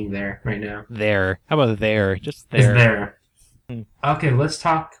just being there right now. There. How about there? Just It's there. there. Hmm. Okay, let's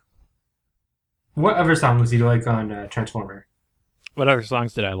talk. What other songs do you like on Transformer? What other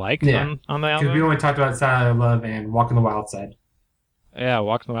songs did I like Yeah. on the Because we album? only talked about Side of Love and Walk on the Wild Side. Yeah,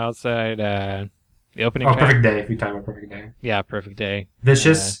 Walk on the Wild Side. The opening Oh, track. Perfect Day, if you're talking about Perfect Day. Yeah, Perfect Day.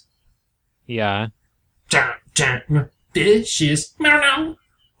 Vicious. Yeah. Vicious. No.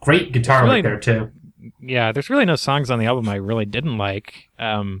 Great guitar Really- work there, too. Yeah, there's really no songs on the album I really didn't like.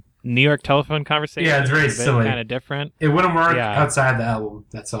 New York Telephone Conversation. Yeah, it's very silly. Kind of different. It wouldn't work Yeah. outside the album,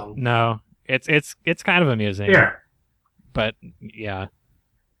 that song. No, it's kind of amusing. Yeah. But yeah,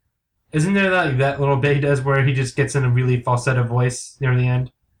 Isn't there that little bit he does where he just gets in a really falsetto voice near the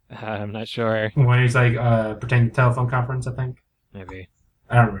end? I'm not sure. When he's like pretending telephone conference, I think. Maybe.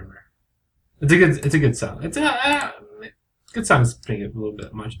 I don't remember. It's a good song. It's a good song. Is pretty good, a little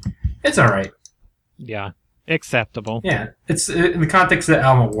bit much. It's all right. Yeah, acceptable. Yeah, it's in the context of the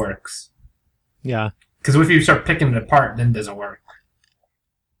album it works. Yeah, Because if you start picking it apart, then it doesn't work.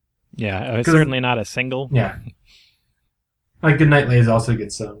 yeah. It's 'Cause- certainly not a single. Yeah. Like Good Night Lay is also a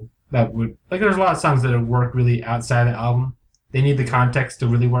good song. That would there's a lot of songs that work really outside the album. They need the context to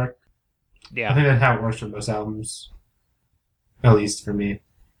really work. I Yeah, think that's how it works for most albums. At least for me.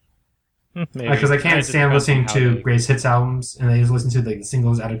 maybe. Because I can't It just stand depends on listening how to they- greatest hits albums and they just listen to like the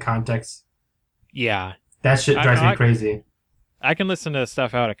singles out of context. Yeah, That shit drives me I- crazy. I can listen to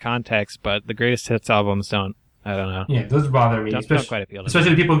stuff out of context, but the greatest hits albums don't. I don't know. Yeah, those bother me. Don't Especially, quite appeal to me. especially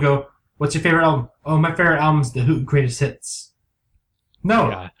when people go, "What's your favorite album?" Oh, my favorite album's The Who Greatest Hits. No,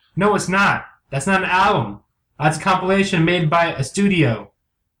 Yeah, no, it's not. That's not an album. That's a compilation made by a studio.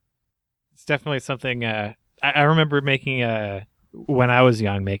 it's definitely something. I remember making when I was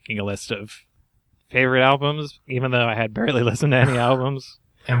young, making a list of favorite albums, even though I had barely listened to any albums.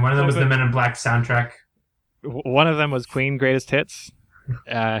 And one of them was But- the Men in Black soundtrack. One of them was Queen Greatest Hits,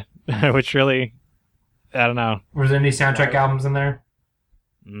 which really, I don't know, Was there any soundtrack albums in there?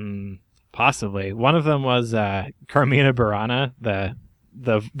 possibly. One of them was Carmina Burana, the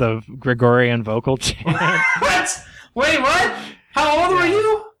Gregorian vocal chant. What? Wait, what? How old were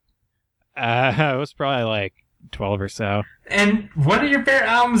you? I was probably like 12 or so. And one of your favorite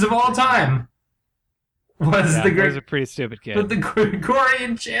albums of all time was Yeah, I was a pretty stupid kid. the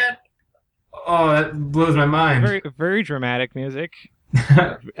Gregorian chant. Oh, that blows my mind. Very, very dramatic music.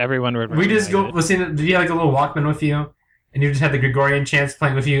 Everyone would. We just go recognize it. listen. Did you have like a little Walkman with you, and you just had the Gregorian chants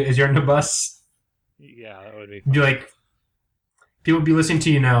playing with you as you're on the bus? Yeah, that would be. You like people would be listening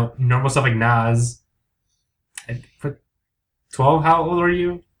to normal stuff like Nas. For 12, how old are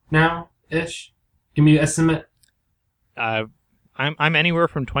you now? Ish. Give me an estimate. I'm anywhere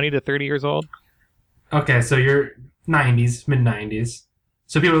from 20 to 30 years old. Okay, so you're 90s, mid 90s.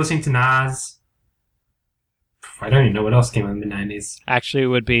 So people are listening to Nas. I don't even know what else came out in the mid 90s. Actually, it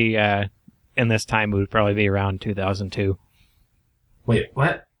would be in this time. It would probably be around 2002. Wait,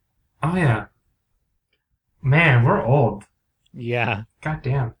 what? Oh yeah. Man, we're old. Yeah. God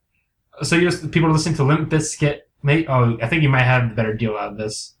damn. So people are listening to Limp Bizkit. I think you might have a better deal out of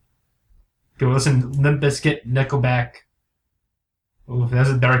this. People listen to Limp Bizkit, Nickelback. Ooh,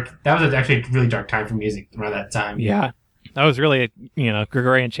 that was actually a really dark time for music around that time. Yeah. That was really,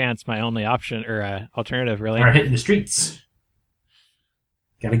 Gregorian chant's my only option or alternative, really. Are hitting the streets.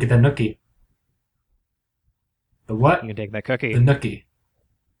 Gotta get that nookie. The what? You can take that cookie. The nookie.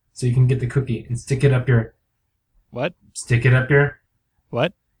 So you can get the cookie and stick it up your... What? Stick it up your...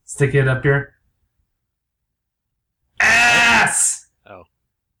 What? Stick it up your... Ass! Oh.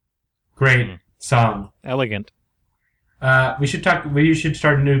 Great Hmm. song. Elegant. We should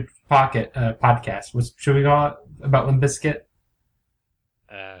start a new podcast. What should we call it? About Limp Bizkit?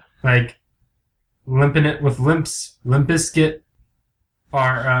 Like, limping it with limps. Limp Bizkit.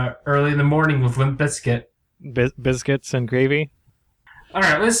 Or early in the morning with Limp Bizkit. Biscuits and gravy.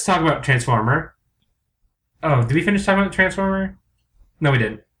 Alright, let's talk about Transformer. Oh, did we finish talking about Transformer? No, we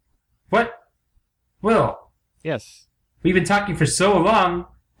didn't. What? Will, Yes. we've been talking for so long,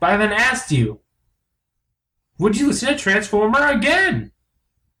 but I haven't asked you. Would you listen to Transformer again?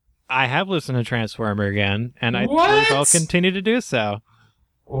 I have listened to Transformer again, and I What? believe I'll continue to do so.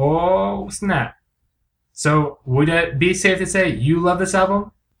 Oh, snap. So would it be safe to say you love this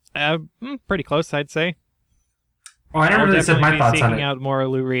album? Pretty close, I'd say. Oh, I never I'll really said my definitely be thoughts on seeking it. out more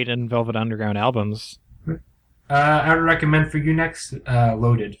Lou Reed and Velvet Underground albums. I would recommend for you next,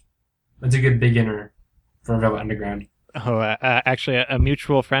 Loaded. That's a good beginner for Velvet Underground. Oh, actually, a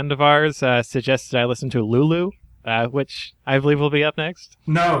mutual friend of ours suggested I listen to Lulu, which I believe will be up next.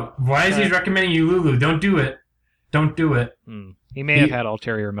 No, why is he recommending you Lulu? Don't do it. Don't do it. He may have had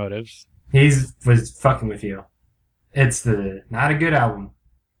ulterior motives. Was fucking with you. It's not a good album.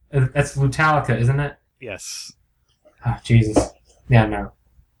 That's Metallica, isn't it? Yes. Oh, Jesus. Yeah, no.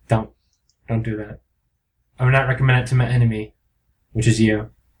 Don't do that. I would not recommend it to my enemy, which is you.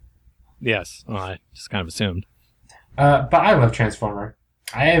 Yes. Well, I just kind of assumed. But I love Transformer.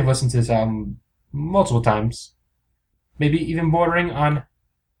 I have listened to this album multiple times. Maybe even bordering on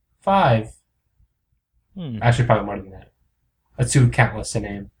 5. Actually, probably more than that. That's too countless a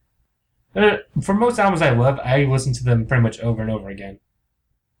name. For most albums I love, I listen to them pretty much over and over again.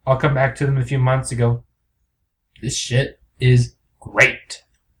 I'll come back to them in a few months to go, this shit is great.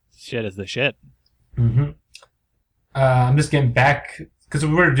 Shit is the shit. Mm-hmm. I'm just getting back, because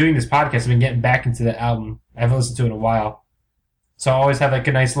when we're doing this podcast, I've been getting back into the album. I haven't listened to it in a while. So I always have like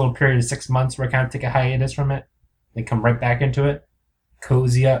a nice little period of 6 months where I kind of take a hiatus from it, then come right back into it,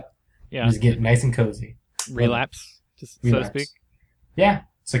 cozy up, Yeah. and just get nice and cozy. Relapse, so to speak. Yeah,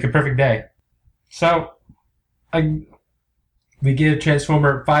 it's like a perfect day. So, we give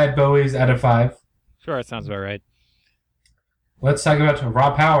Transformer 5 Bowies out of 5. Sure, it sounds about right. Let's talk about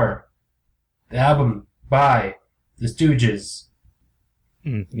Raw Power, the album by The Stooges.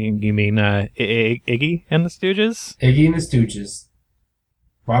 You mean Iggy and the Stooges? Iggy and the Stooges.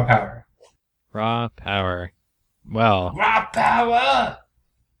 Raw Power. Raw Power. Well, Raw Power!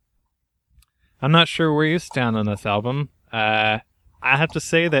 I'm not sure where you stand on this album. I have to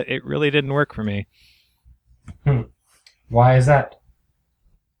say that it really didn't work for me. Why is that?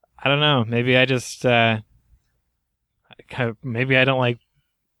 I don't know. Maybe I just maybe I don't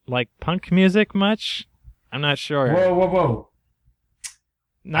like punk music much. I'm not sure. Whoa.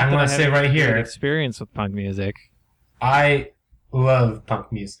 Not I'm that gonna I say have right any here. good experience with punk music. I love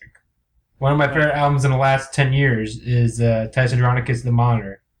punk music. One of my favorite albums in the last 10 years is Titus Andronicus The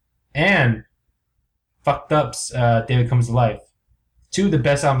Monitor. And Fucked Up's David Comes to Life. 2 of the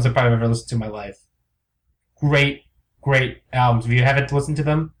best albums I've probably ever listened to in my life. Great albums. If you haven't listened to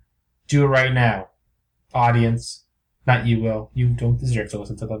them, do it right now. Audience. Not you, Will. You don't deserve to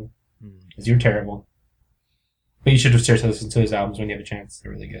listen to them. Because you're terrible. But you should have seriously listened to his albums when you have a chance.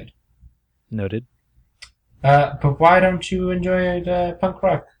 They're really good. Noted. But why don't you enjoy punk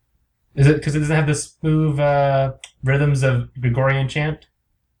rock? Is it because it doesn't have the smooth rhythms of Gregorian chant?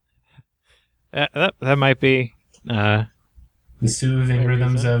 That might be The soothing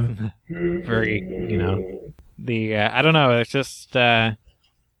rhythms of... very, the I don't know. It's just it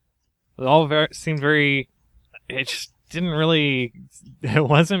all seemed very. It just didn't really. It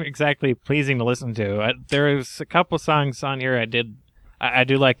wasn't exactly pleasing to listen to. There was a couple songs on here I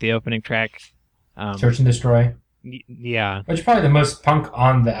do like the opening track. Search and Destroy. Yeah. Which is probably the most punk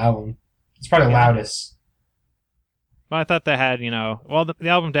on the album. It's probably the loudest. Well, I thought that had, the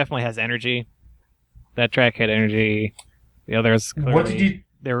album definitely has energy. That track had energy. The others clearly, What did you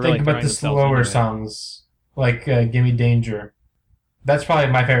think about the slower songs? Like Gimme Danger. That's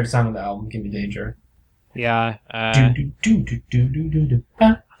probably my favorite song on the album, Gimme Danger. Yeah. I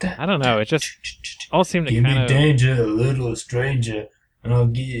don't know. It just all seemed to Give kind me of... danger, little stranger, and I'll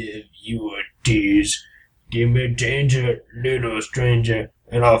give you a tease. Give me danger, little stranger,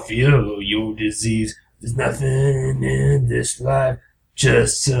 and I'll feel your disease. There's nothing in this life,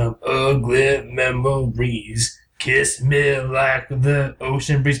 just some ugly memories. Kiss me like the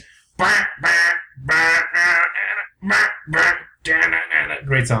ocean breeze.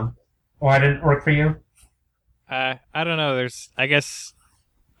 Great song. Why didn't it work for you? I don't know. I guess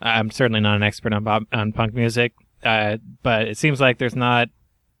I'm certainly not an expert on punk music, but it seems like it's not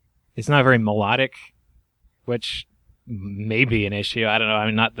very melodic, which may be an issue. I don't know. I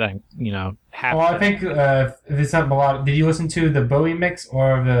mean, not that half. Well, I think if it's not melodic, did you listen to the Bowie mix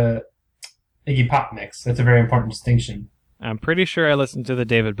or the Iggy Pop mix? That's a very important distinction. I'm pretty sure I listened to the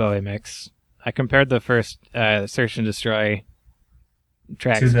David Bowie mix. I compared the first Search and Destroy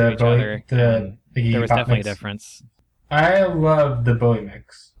tracks To the each Bowie- other. the and Iggy there was Pop definitely mix. a difference. I love the Bowie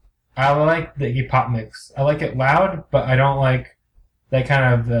mix. I like the Iggy Pop mix. I like it loud, but I don't like that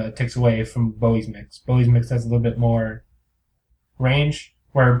kind of takes away from Bowie's mix. Bowie's mix has a little bit more range,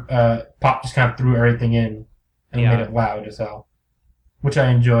 where Pop just kind of threw everything in and Yeah. made it loud as hell, which I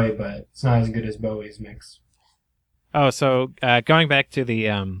enjoy, but it's not as good as Bowie's mix. Oh, so going back to the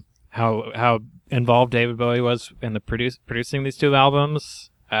how involved David Bowie was in the producing these two albums.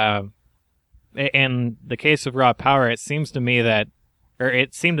 In the case of Raw Power, it seems to me that, or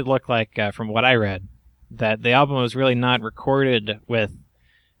it seemed to look like, from what I read, that the album was really not recorded with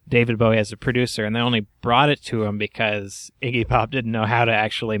David Bowie as a producer, and they only brought it to him because Iggy Pop didn't know how to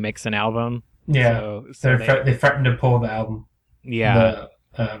actually mix an album. Yeah, so they threatened to pull the album. Yeah,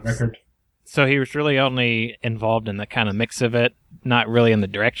 the record. So he was really only involved in the kind of mix of it, not really in the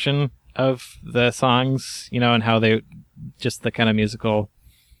direction of the songs, and how they, just the kind of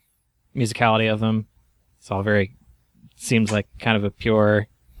musicality of them. It's all seems like kind of a pure.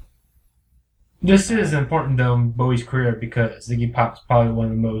 This is important though in Bowie's career because Iggy Pop's probably one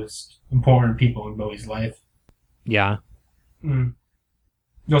of the most important people in Bowie's life. Yeah.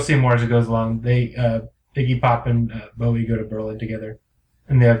 You'll see more as it goes along. Iggy Pop and Bowie go to Berlin together,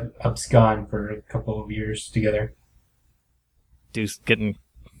 and they have abscond for a couple of years together. Getting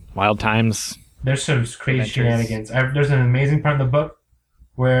wild times. There's some crazy shenanigans. There's an amazing part in the book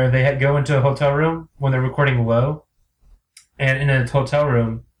where they go into a hotel room when they're recording Low, and in a hotel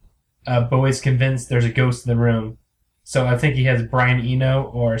room, Bowie's convinced there's a ghost in the room. So I think he has Brian Eno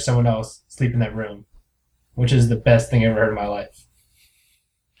or someone else sleep in that room, which is the best thing I ever heard in my life.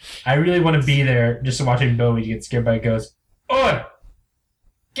 I really want to be there just watching Bowie get scared by a ghost. Oi!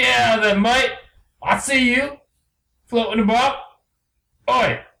 Get out of there, mate! I see you! Floating above!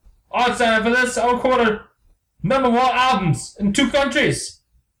 Oi! I'll sign for this. I'll record #1 albums in 2 countries!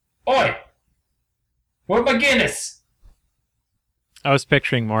 Oi! What my Guinness? I was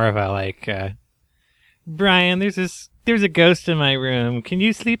picturing more of a Brian, there's a ghost in my room. Can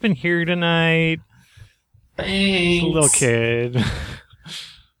you sleep in here tonight? Thanks. A little kid.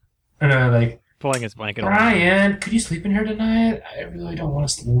 Pulling his blanket over. Brian, could you sleep in here tonight? I really don't want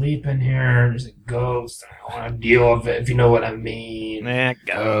to sleep in here. There's a ghost. I don't want to deal with it, if you know what I mean.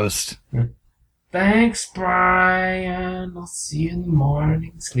 Ghost. Thanks, Brian. I'll see you in the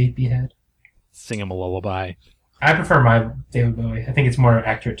morning, sleepyhead. Sing him a lullaby. I prefer my David Bowie. I think it's more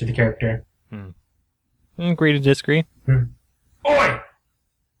accurate to the character. Agree to disagree. Oi!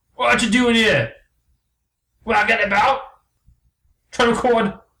 What you doing here? What I got about? Trying to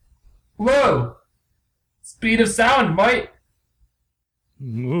record Low. Speed of sound, mate.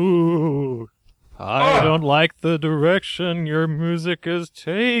 Moo. I don't like the direction your music is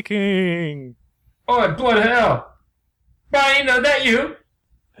taking. Oi, blood hell. Brian, that you?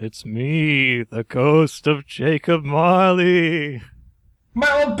 It's me, the ghost of Jacob Marley.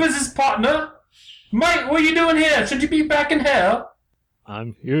 My old business partner. Mate, what are you doing here? Should you be back in hell?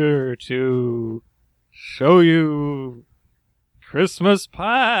 I'm here to show you Christmas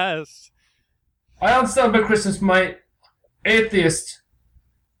past. I don't celebrate Christmas, mate. Atheist.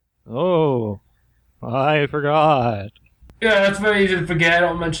 Oh, I forgot. Yeah, that's very easy to forget. I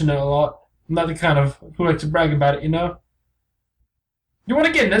don't mention it a lot. I'm not the kind of who likes to brag about it, You want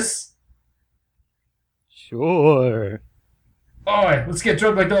a Guinness? Sure. Oi, let's get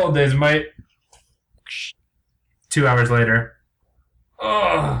drunk like the old days, mate. 2 hours later.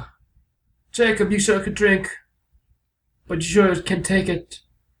 Oh, Jacob, you sure could drink, but you sure can take it.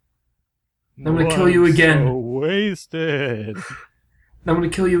 I'm gonna kill you again. So wasted. I'm gonna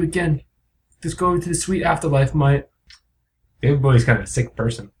kill you again. Just go into the sweet afterlife, mate. David Bowie's kind of a sick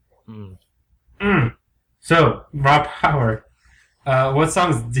person. So, Raw Power. What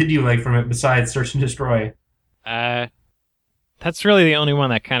songs did you like from it besides Search and Destroy? That's really the only one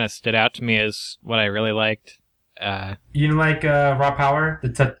that kind of stood out to me as what I really liked. You didn't like Raw Power,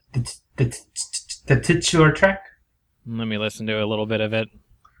 the titular track? Let me listen to a little bit of it.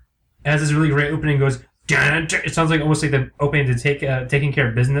 It has this really great opening. Goes. It sounds like almost like the opening to Taking Care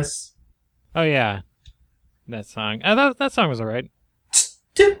of Business. Oh yeah, that song. That song was alright.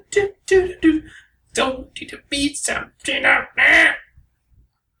 Don't need to beat something up now.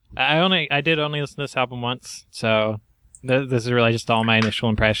 I did only listen to this album once, so this is really just all my initial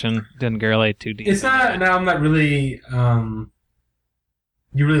impression. Didn't go really too deep. It's not. Now I'm not really.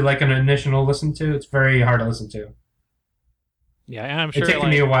 You really like an initial listen to? It's very hard to listen to. Yeah, I'm sure. It's taken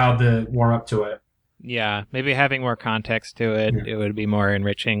me a while to warm up to it. Yeah, maybe having more context to it, it would be more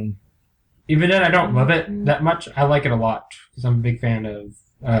enriching. Even then, I don't love it that much. I like it a lot because I'm a big fan of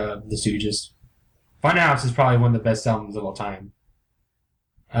the Stooges. Funhouse is probably one of the best albums of all time.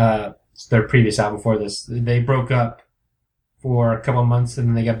 It's their previous album before this. They broke up for a couple of months and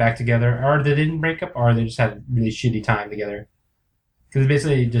then they got back together. Or they didn't break up, or they just had a really shitty time together. Because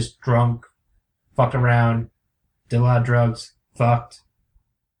basically just drunk, fucked around, did a lot of drugs, fucked.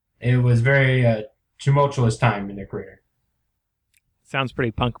 It was very tumultuous time in their career. Sounds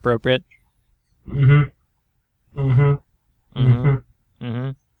pretty punk appropriate.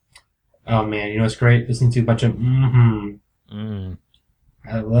 Oh man, you know what's great? Listening to a bunch of Mm.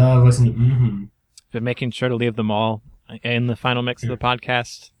 I love listening to Been making sure to leave them all in the final mix of the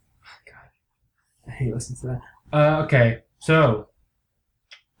podcast. I hate listening to that. Okay, so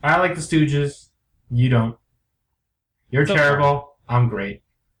I like the Stooges. You don't. You're So terrible. I'm great.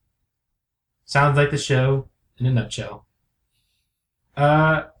 Sounds like the show in a nutshell.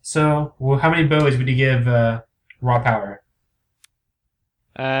 So how many Bowies would you give Raw Power?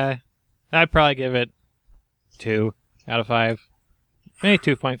 I'd probably give it 2 out of 5. Maybe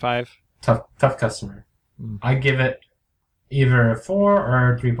 2.5. Tough customer. I give it either a 4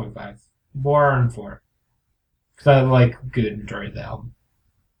 or 3.5. 4 and 4. Because I like good majority of the album.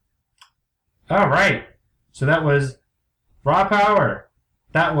 Alright. So that was Raw Power.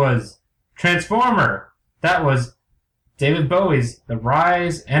 That was Transformer. That was David Bowie's The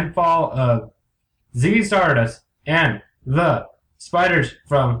Rise and Fall of Ziggy Stardust and the Spiders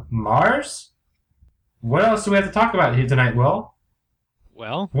from Mars. What else do we have to talk about here tonight, Will?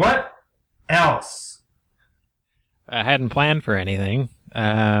 Well, What else? I hadn't planned for anything.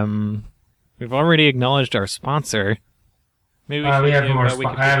 We've already acknowledged our sponsor. Maybe we should We have do more. what we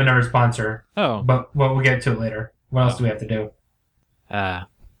could I have do. another sponsor, Oh. but we'll get to it later. What else do we have to do?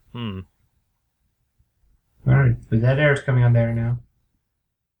 All right, the dead air is coming on there now.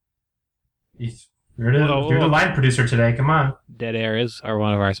 You're the line producer today. Come on. Dead Air are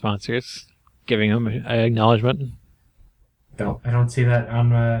one of our sponsors. Giving them an acknowledgement. I don't see that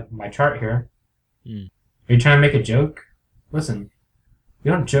on my chart here. Hmm. Are you trying to make a joke? Listen, we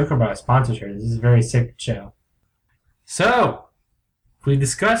don't joke about sponsors here. This is a very sick show. So, we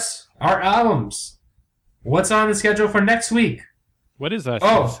discuss our albums. What's on the schedule for next week? What is us?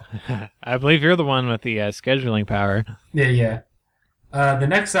 Oh. I believe you're the one with the scheduling power. Yeah. The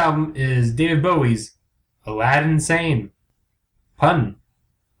next album is David Bowie's Aladdin Sane. Pun.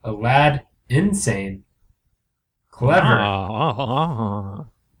 Alad Insane. Clever. Oh.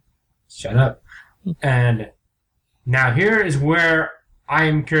 Shut up. And now here is where I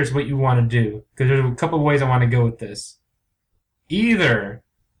am curious what you want to do. Because there's a couple of ways I want to go with this. Either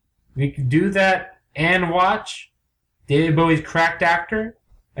we could do that and watch David Bowie's Cracked Actor,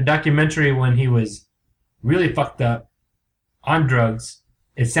 a documentary when he was really fucked up on drugs.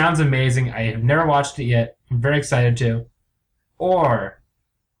 It sounds amazing. I have never watched it yet. I'm very excited to. Or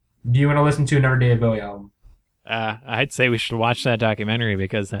do you want to listen to another David Bowie album? I'd say we should watch that documentary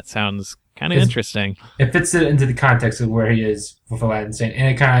because that sounds kind of It's- interesting. It fits it into the context of where he is with Aladdin Sane, and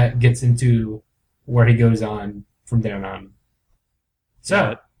it kind of gets into where he goes on from there on. So,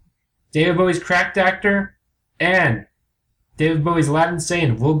 Yeah. David Bowie's Cracked Actor and David Bowie's Aladdin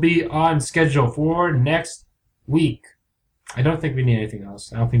Sane will be on schedule for next week. I don't think we need anything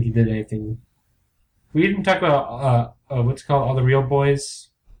else. I don't think he did anything. We didn't talk about what's it called, All the Real Boys.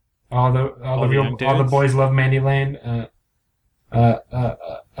 All the Young Dudes? boys love Mandy Lane.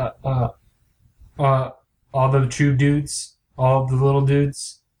 All the true dudes, all the little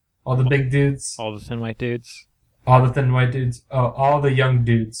dudes, all the big dudes, All the thin white dudes. all the thin white dudes, all the young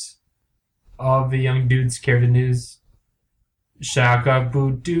dudes. All the young dudes care the news. Shaka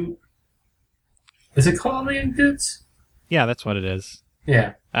boo doo. Is it called All the Young Dudes? Yeah, that's what it is.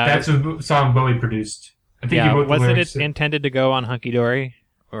 Yeah. That's a song Bowie produced. I think he wrote the was lyrics. it intended to go on Hunky Dory?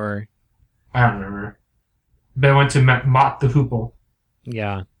 Or, I don't remember. But it went to Mott the Hoople.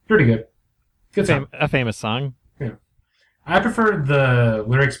 yeah, Pretty good. Good song. a famous song. I prefer the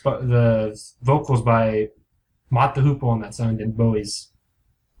lyrics, the vocals by Mott the Hoople on that song than Bowie's.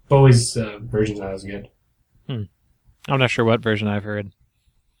 Bowie's version's not as good. I'm not sure what version I've heard.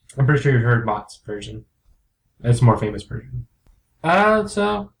 I'm pretty sure you've heard Mott's version. That's a more famous version.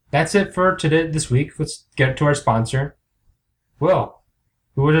 So that's it for this week. Let's get to our sponsor. Will,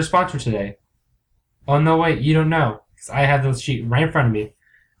 who was our sponsor today? Oh no, wait, you don't know because I have the sheet right in front of me.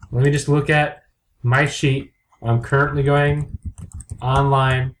 Let me just look at my sheet. I'm currently going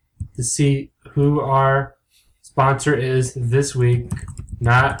online to see who our sponsor is this week.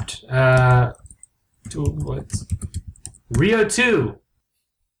 Not what? Rio 2.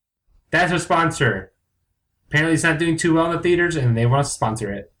 That's our sponsor. Apparently, it's not doing too well in the theaters, and they want to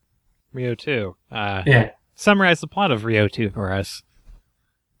sponsor it. Rio 2. Yeah. Summarize the plot of Rio 2 for us.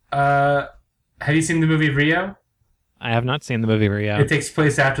 Have you seen the movie Rio? I have not seen the movie Rio. It takes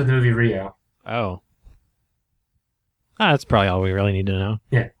place after the movie Rio. Oh. That's probably all we really need to know.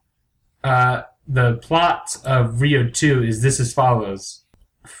 Yeah. The plot of Rio 2 is this as follows.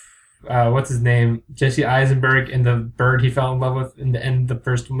 What's his name? Jesse Eisenberg and the bird he fell in love with in the end of the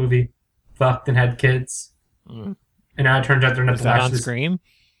first movie fucked and had kids. Mm. And now it turns out they're not Is to that watch on this. Scream?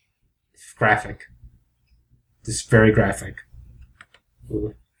 Graphic. Just very graphic.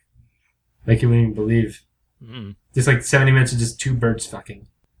 Ooh. Like you wouldn't even believe. Mm. Just like 70 minutes of just two birds fucking.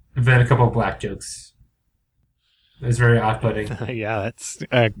 And then a couple of black jokes. It's very off-putting. Yeah, that's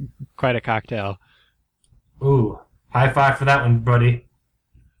quite a cocktail. Ooh, high five for that one, buddy.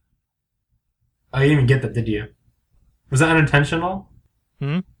 Oh, you didn't even get that, did you? Was that unintentional?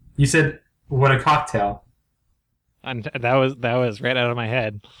 Hmm? You said, what a cocktail. And that was right out of my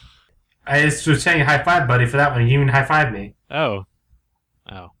head. I just was saying high five, buddy, for that one. You even high five me. Oh.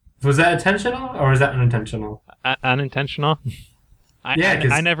 Was that intentional or was that unintentional? Unintentional? Yeah,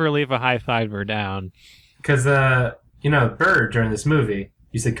 'cause- I never leave a high fiver down. Because, bird during this movie,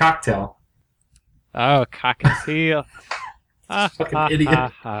 you said cocktail. Oh, cockatiel. Fucking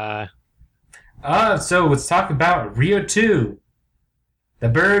idiot. So let's talk about Rio 2. The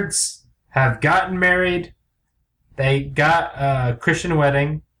birds have gotten married. They got a Christian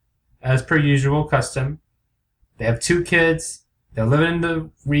wedding, as per usual custom. They have 2 kids. They're living in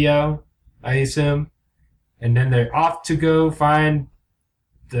the Rio, I assume. And then they're off to go find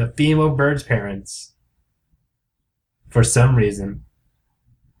the female bird's parents. For some reason.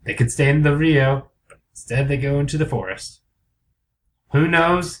 They could stay in the Rio, but instead they go into the forest. Who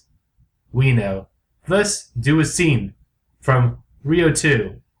knows? We know. Let's do a scene from Rio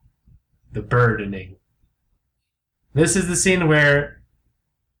 2, The Burdening. This is the scene where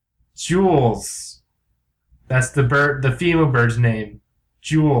Jules, that's the female bird's name,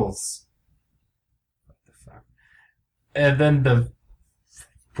 Jules. What the fuck? And then the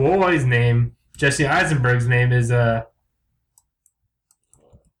boy's name, Jesse Eisenberg's name is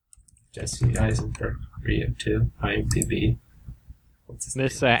Jesse Eisenberg, Rio 2, IMDb.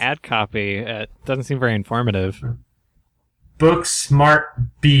 This ad copy doesn't seem very informative. Book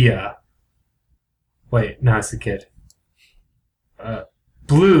Smart Bia. Wait, no, it's the kid.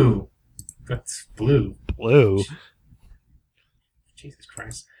 Blue. That's Blue. Blue. Jesus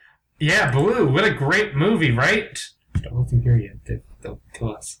Christ. Yeah, Blue. What a great movie, right? Don't think here yet. They'll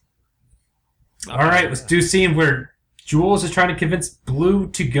kill us. Alright, let's do a scene where Jules is trying to convince Blue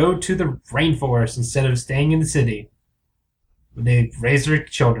to go to the rainforest instead of staying in the city. They raise their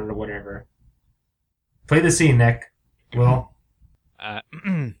children or whatever. Play the scene, Nick. Will.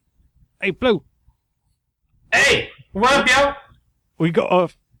 Hey, Blue. Hey! What up, yo? We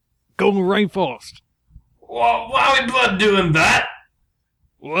gotta go in the rainforest. Well, why are we blood doing that?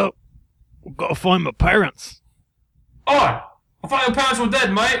 Well, we gotta find my parents. Oh! I thought your parents were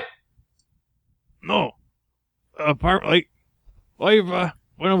dead, mate. No. Apparently, they've been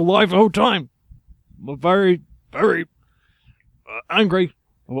alive the whole time. We're very, very angry.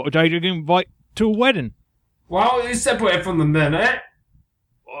 What they didn't invite to a wedding. Why don't you separate from the men, eh?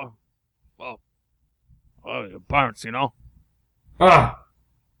 Your parents, you know.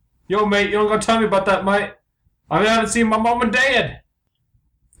 Yo, mate, you don't gotta tell me about that, mate. I haven't seen my mom and dad.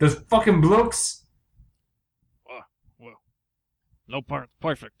 Those fucking blokes. Well, no parents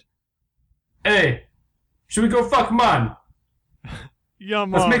perfect. Hey, should we go fuck, man? Yeah,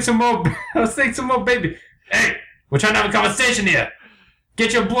 man. Let's make some more. Let's make some more, baby. Hey, we're trying to have a conversation here.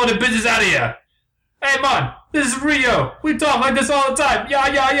 Get your bloody business out of here. Hey, man, this is Rio. We talk like this all the time. Yeah,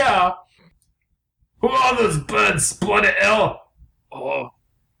 yeah, yeah. Who are those birds, bloody hell? I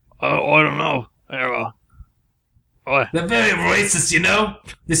don't know. They're very racist, you know?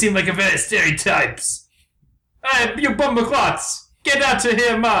 They seem like a very stereotypes. Hey, you bummerclots! Get out of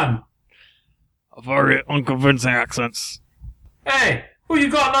here, man! Very unconvincing accents. Hey, who you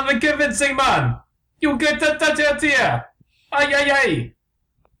got on the convincing, man? You get that out here! Ay, ay, ay!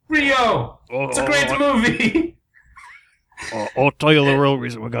 Rio! It's a great movie! I'll tell you the real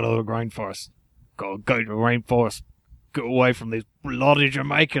reason we gotta go to the rainforest. Gotta go to the rainforest. Get away from these bloody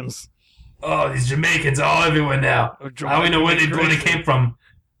Jamaicans. Oh, these Jamaicans are all everywhere now. I don't know where they bloody came from.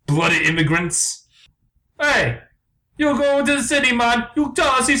 Bloody immigrants. Hey, you go to the city, man. You tell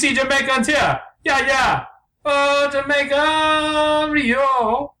us you see Jamaicans here. Yeah, yeah. Oh, Jamaica,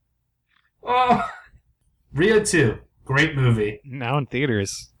 Rio. Oh, Rio 2. Great movie. Now in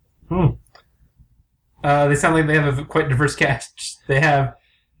theaters. They sound like they have a quite diverse cast. They have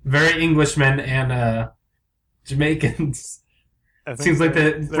very Englishmen and Jamaicans. Seems like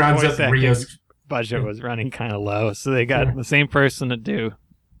that rounds up Rio's budget was running kind of low, so they got the same person to do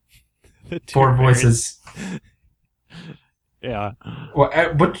the 2 4 voices. Yeah. Well,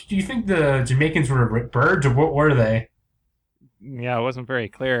 what do you think the Jamaicans were birds, or what were they? Yeah, it wasn't very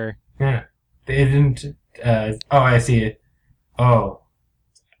clear. Yeah, they didn't. I see it. Oh,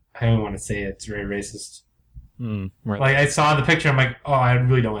 I don't want to say it. It's very racist. Right. Like I saw the picture, I'm like, oh, I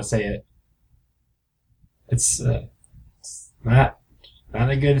really don't want to say it. It's not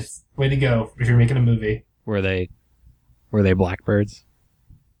a good way to go if you're making a movie. Were they blackbirds?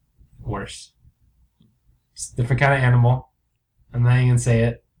 worse. It's a different kind of animal. I'm not even gonna say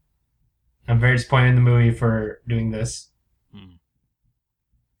it. I'm very disappointed in the movie for doing this.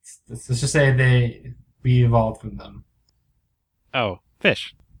 Let's just say we evolved from them. Oh,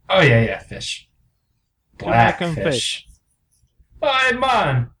 fish. Oh yeah, fish. Black Come back and fish. Hey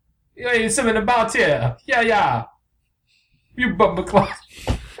man, you ain't something about here. Yeah. You bumper clock.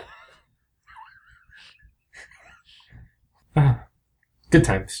 Good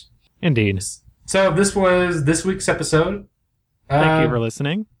times. Indeed. So this was this week's episode. Thank you for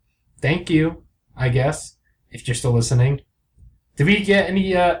listening. Thank you, I guess, if you're still listening. Did we get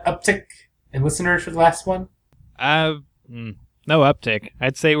any uptick in listeners for the last one? No uptick.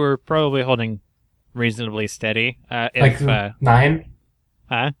 I'd say we're probably holding reasonably steady. If, like 9?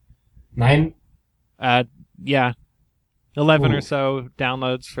 Huh? 9? Yeah. 11 Ooh. or so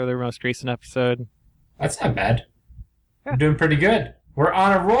downloads for the most recent episode. That's not bad. Yeah. We're doing pretty good. We're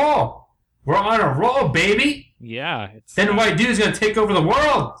on a roll. We're on a roll, baby. Yeah. It's Then White Dude's going to take over the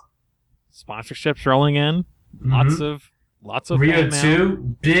world. sponsorships rolling in. Mhm. Lots of Rio fan mail.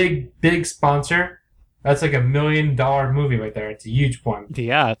 2, big sponsor. That's like $1 million movie right there. It's a huge one.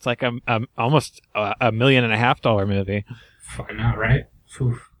 Yeah, it's like almost $1.5 million movie. I know, right?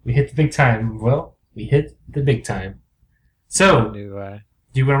 Whew. We hit the big time, Will. We hit the big time. So, do you want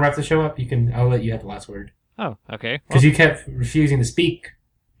to wrap the show up? I'll let you have the last word. Oh, okay. Because you kept refusing to speak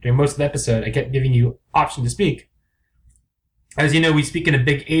during most of the episode. I kept giving you option to speak. As you know, we speak in a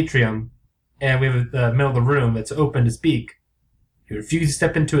big atrium, and we have the middle of the room that's open to speak. You refused to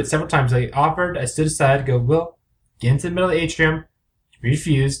step into it several times. I offered, I stood aside, go, Will, get into the middle of the atrium. You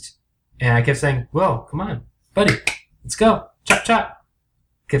refused. And I kept saying, Will, come on, buddy, let's go. Chop, chop.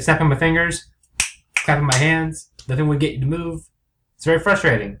 Kept snapping my fingers, clapping my hands. Nothing would get you to move. It's very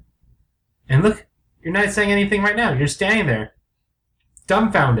frustrating. And look, you're not saying anything right now. You're standing there,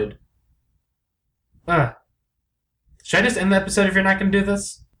 dumbfounded. Should I just end the episode if you're not going to do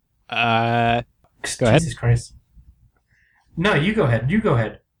this? Go ahead. Jesus Christ. No, you go ahead.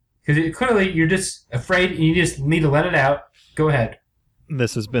 Because clearly you're just afraid and you just need to let it out. Go ahead.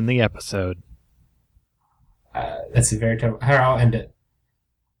 This has been the episode. That's a very terrible... I'll end it.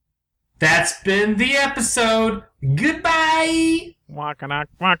 That's been the episode. Goodbye!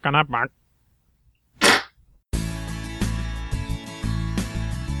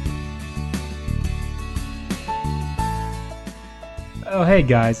 Oh, hey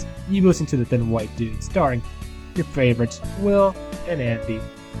guys, you listen to The Thin White Dude, starring your favorites, Will and Andy.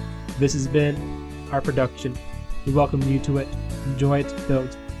 This has been our production. We welcome you to it. Enjoy it,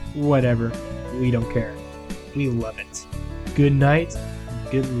 don't, whatever. We don't care. We love it. Good night,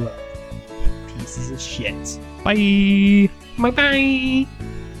 and good luck. Pieces of shit. Bye. Bye-bye!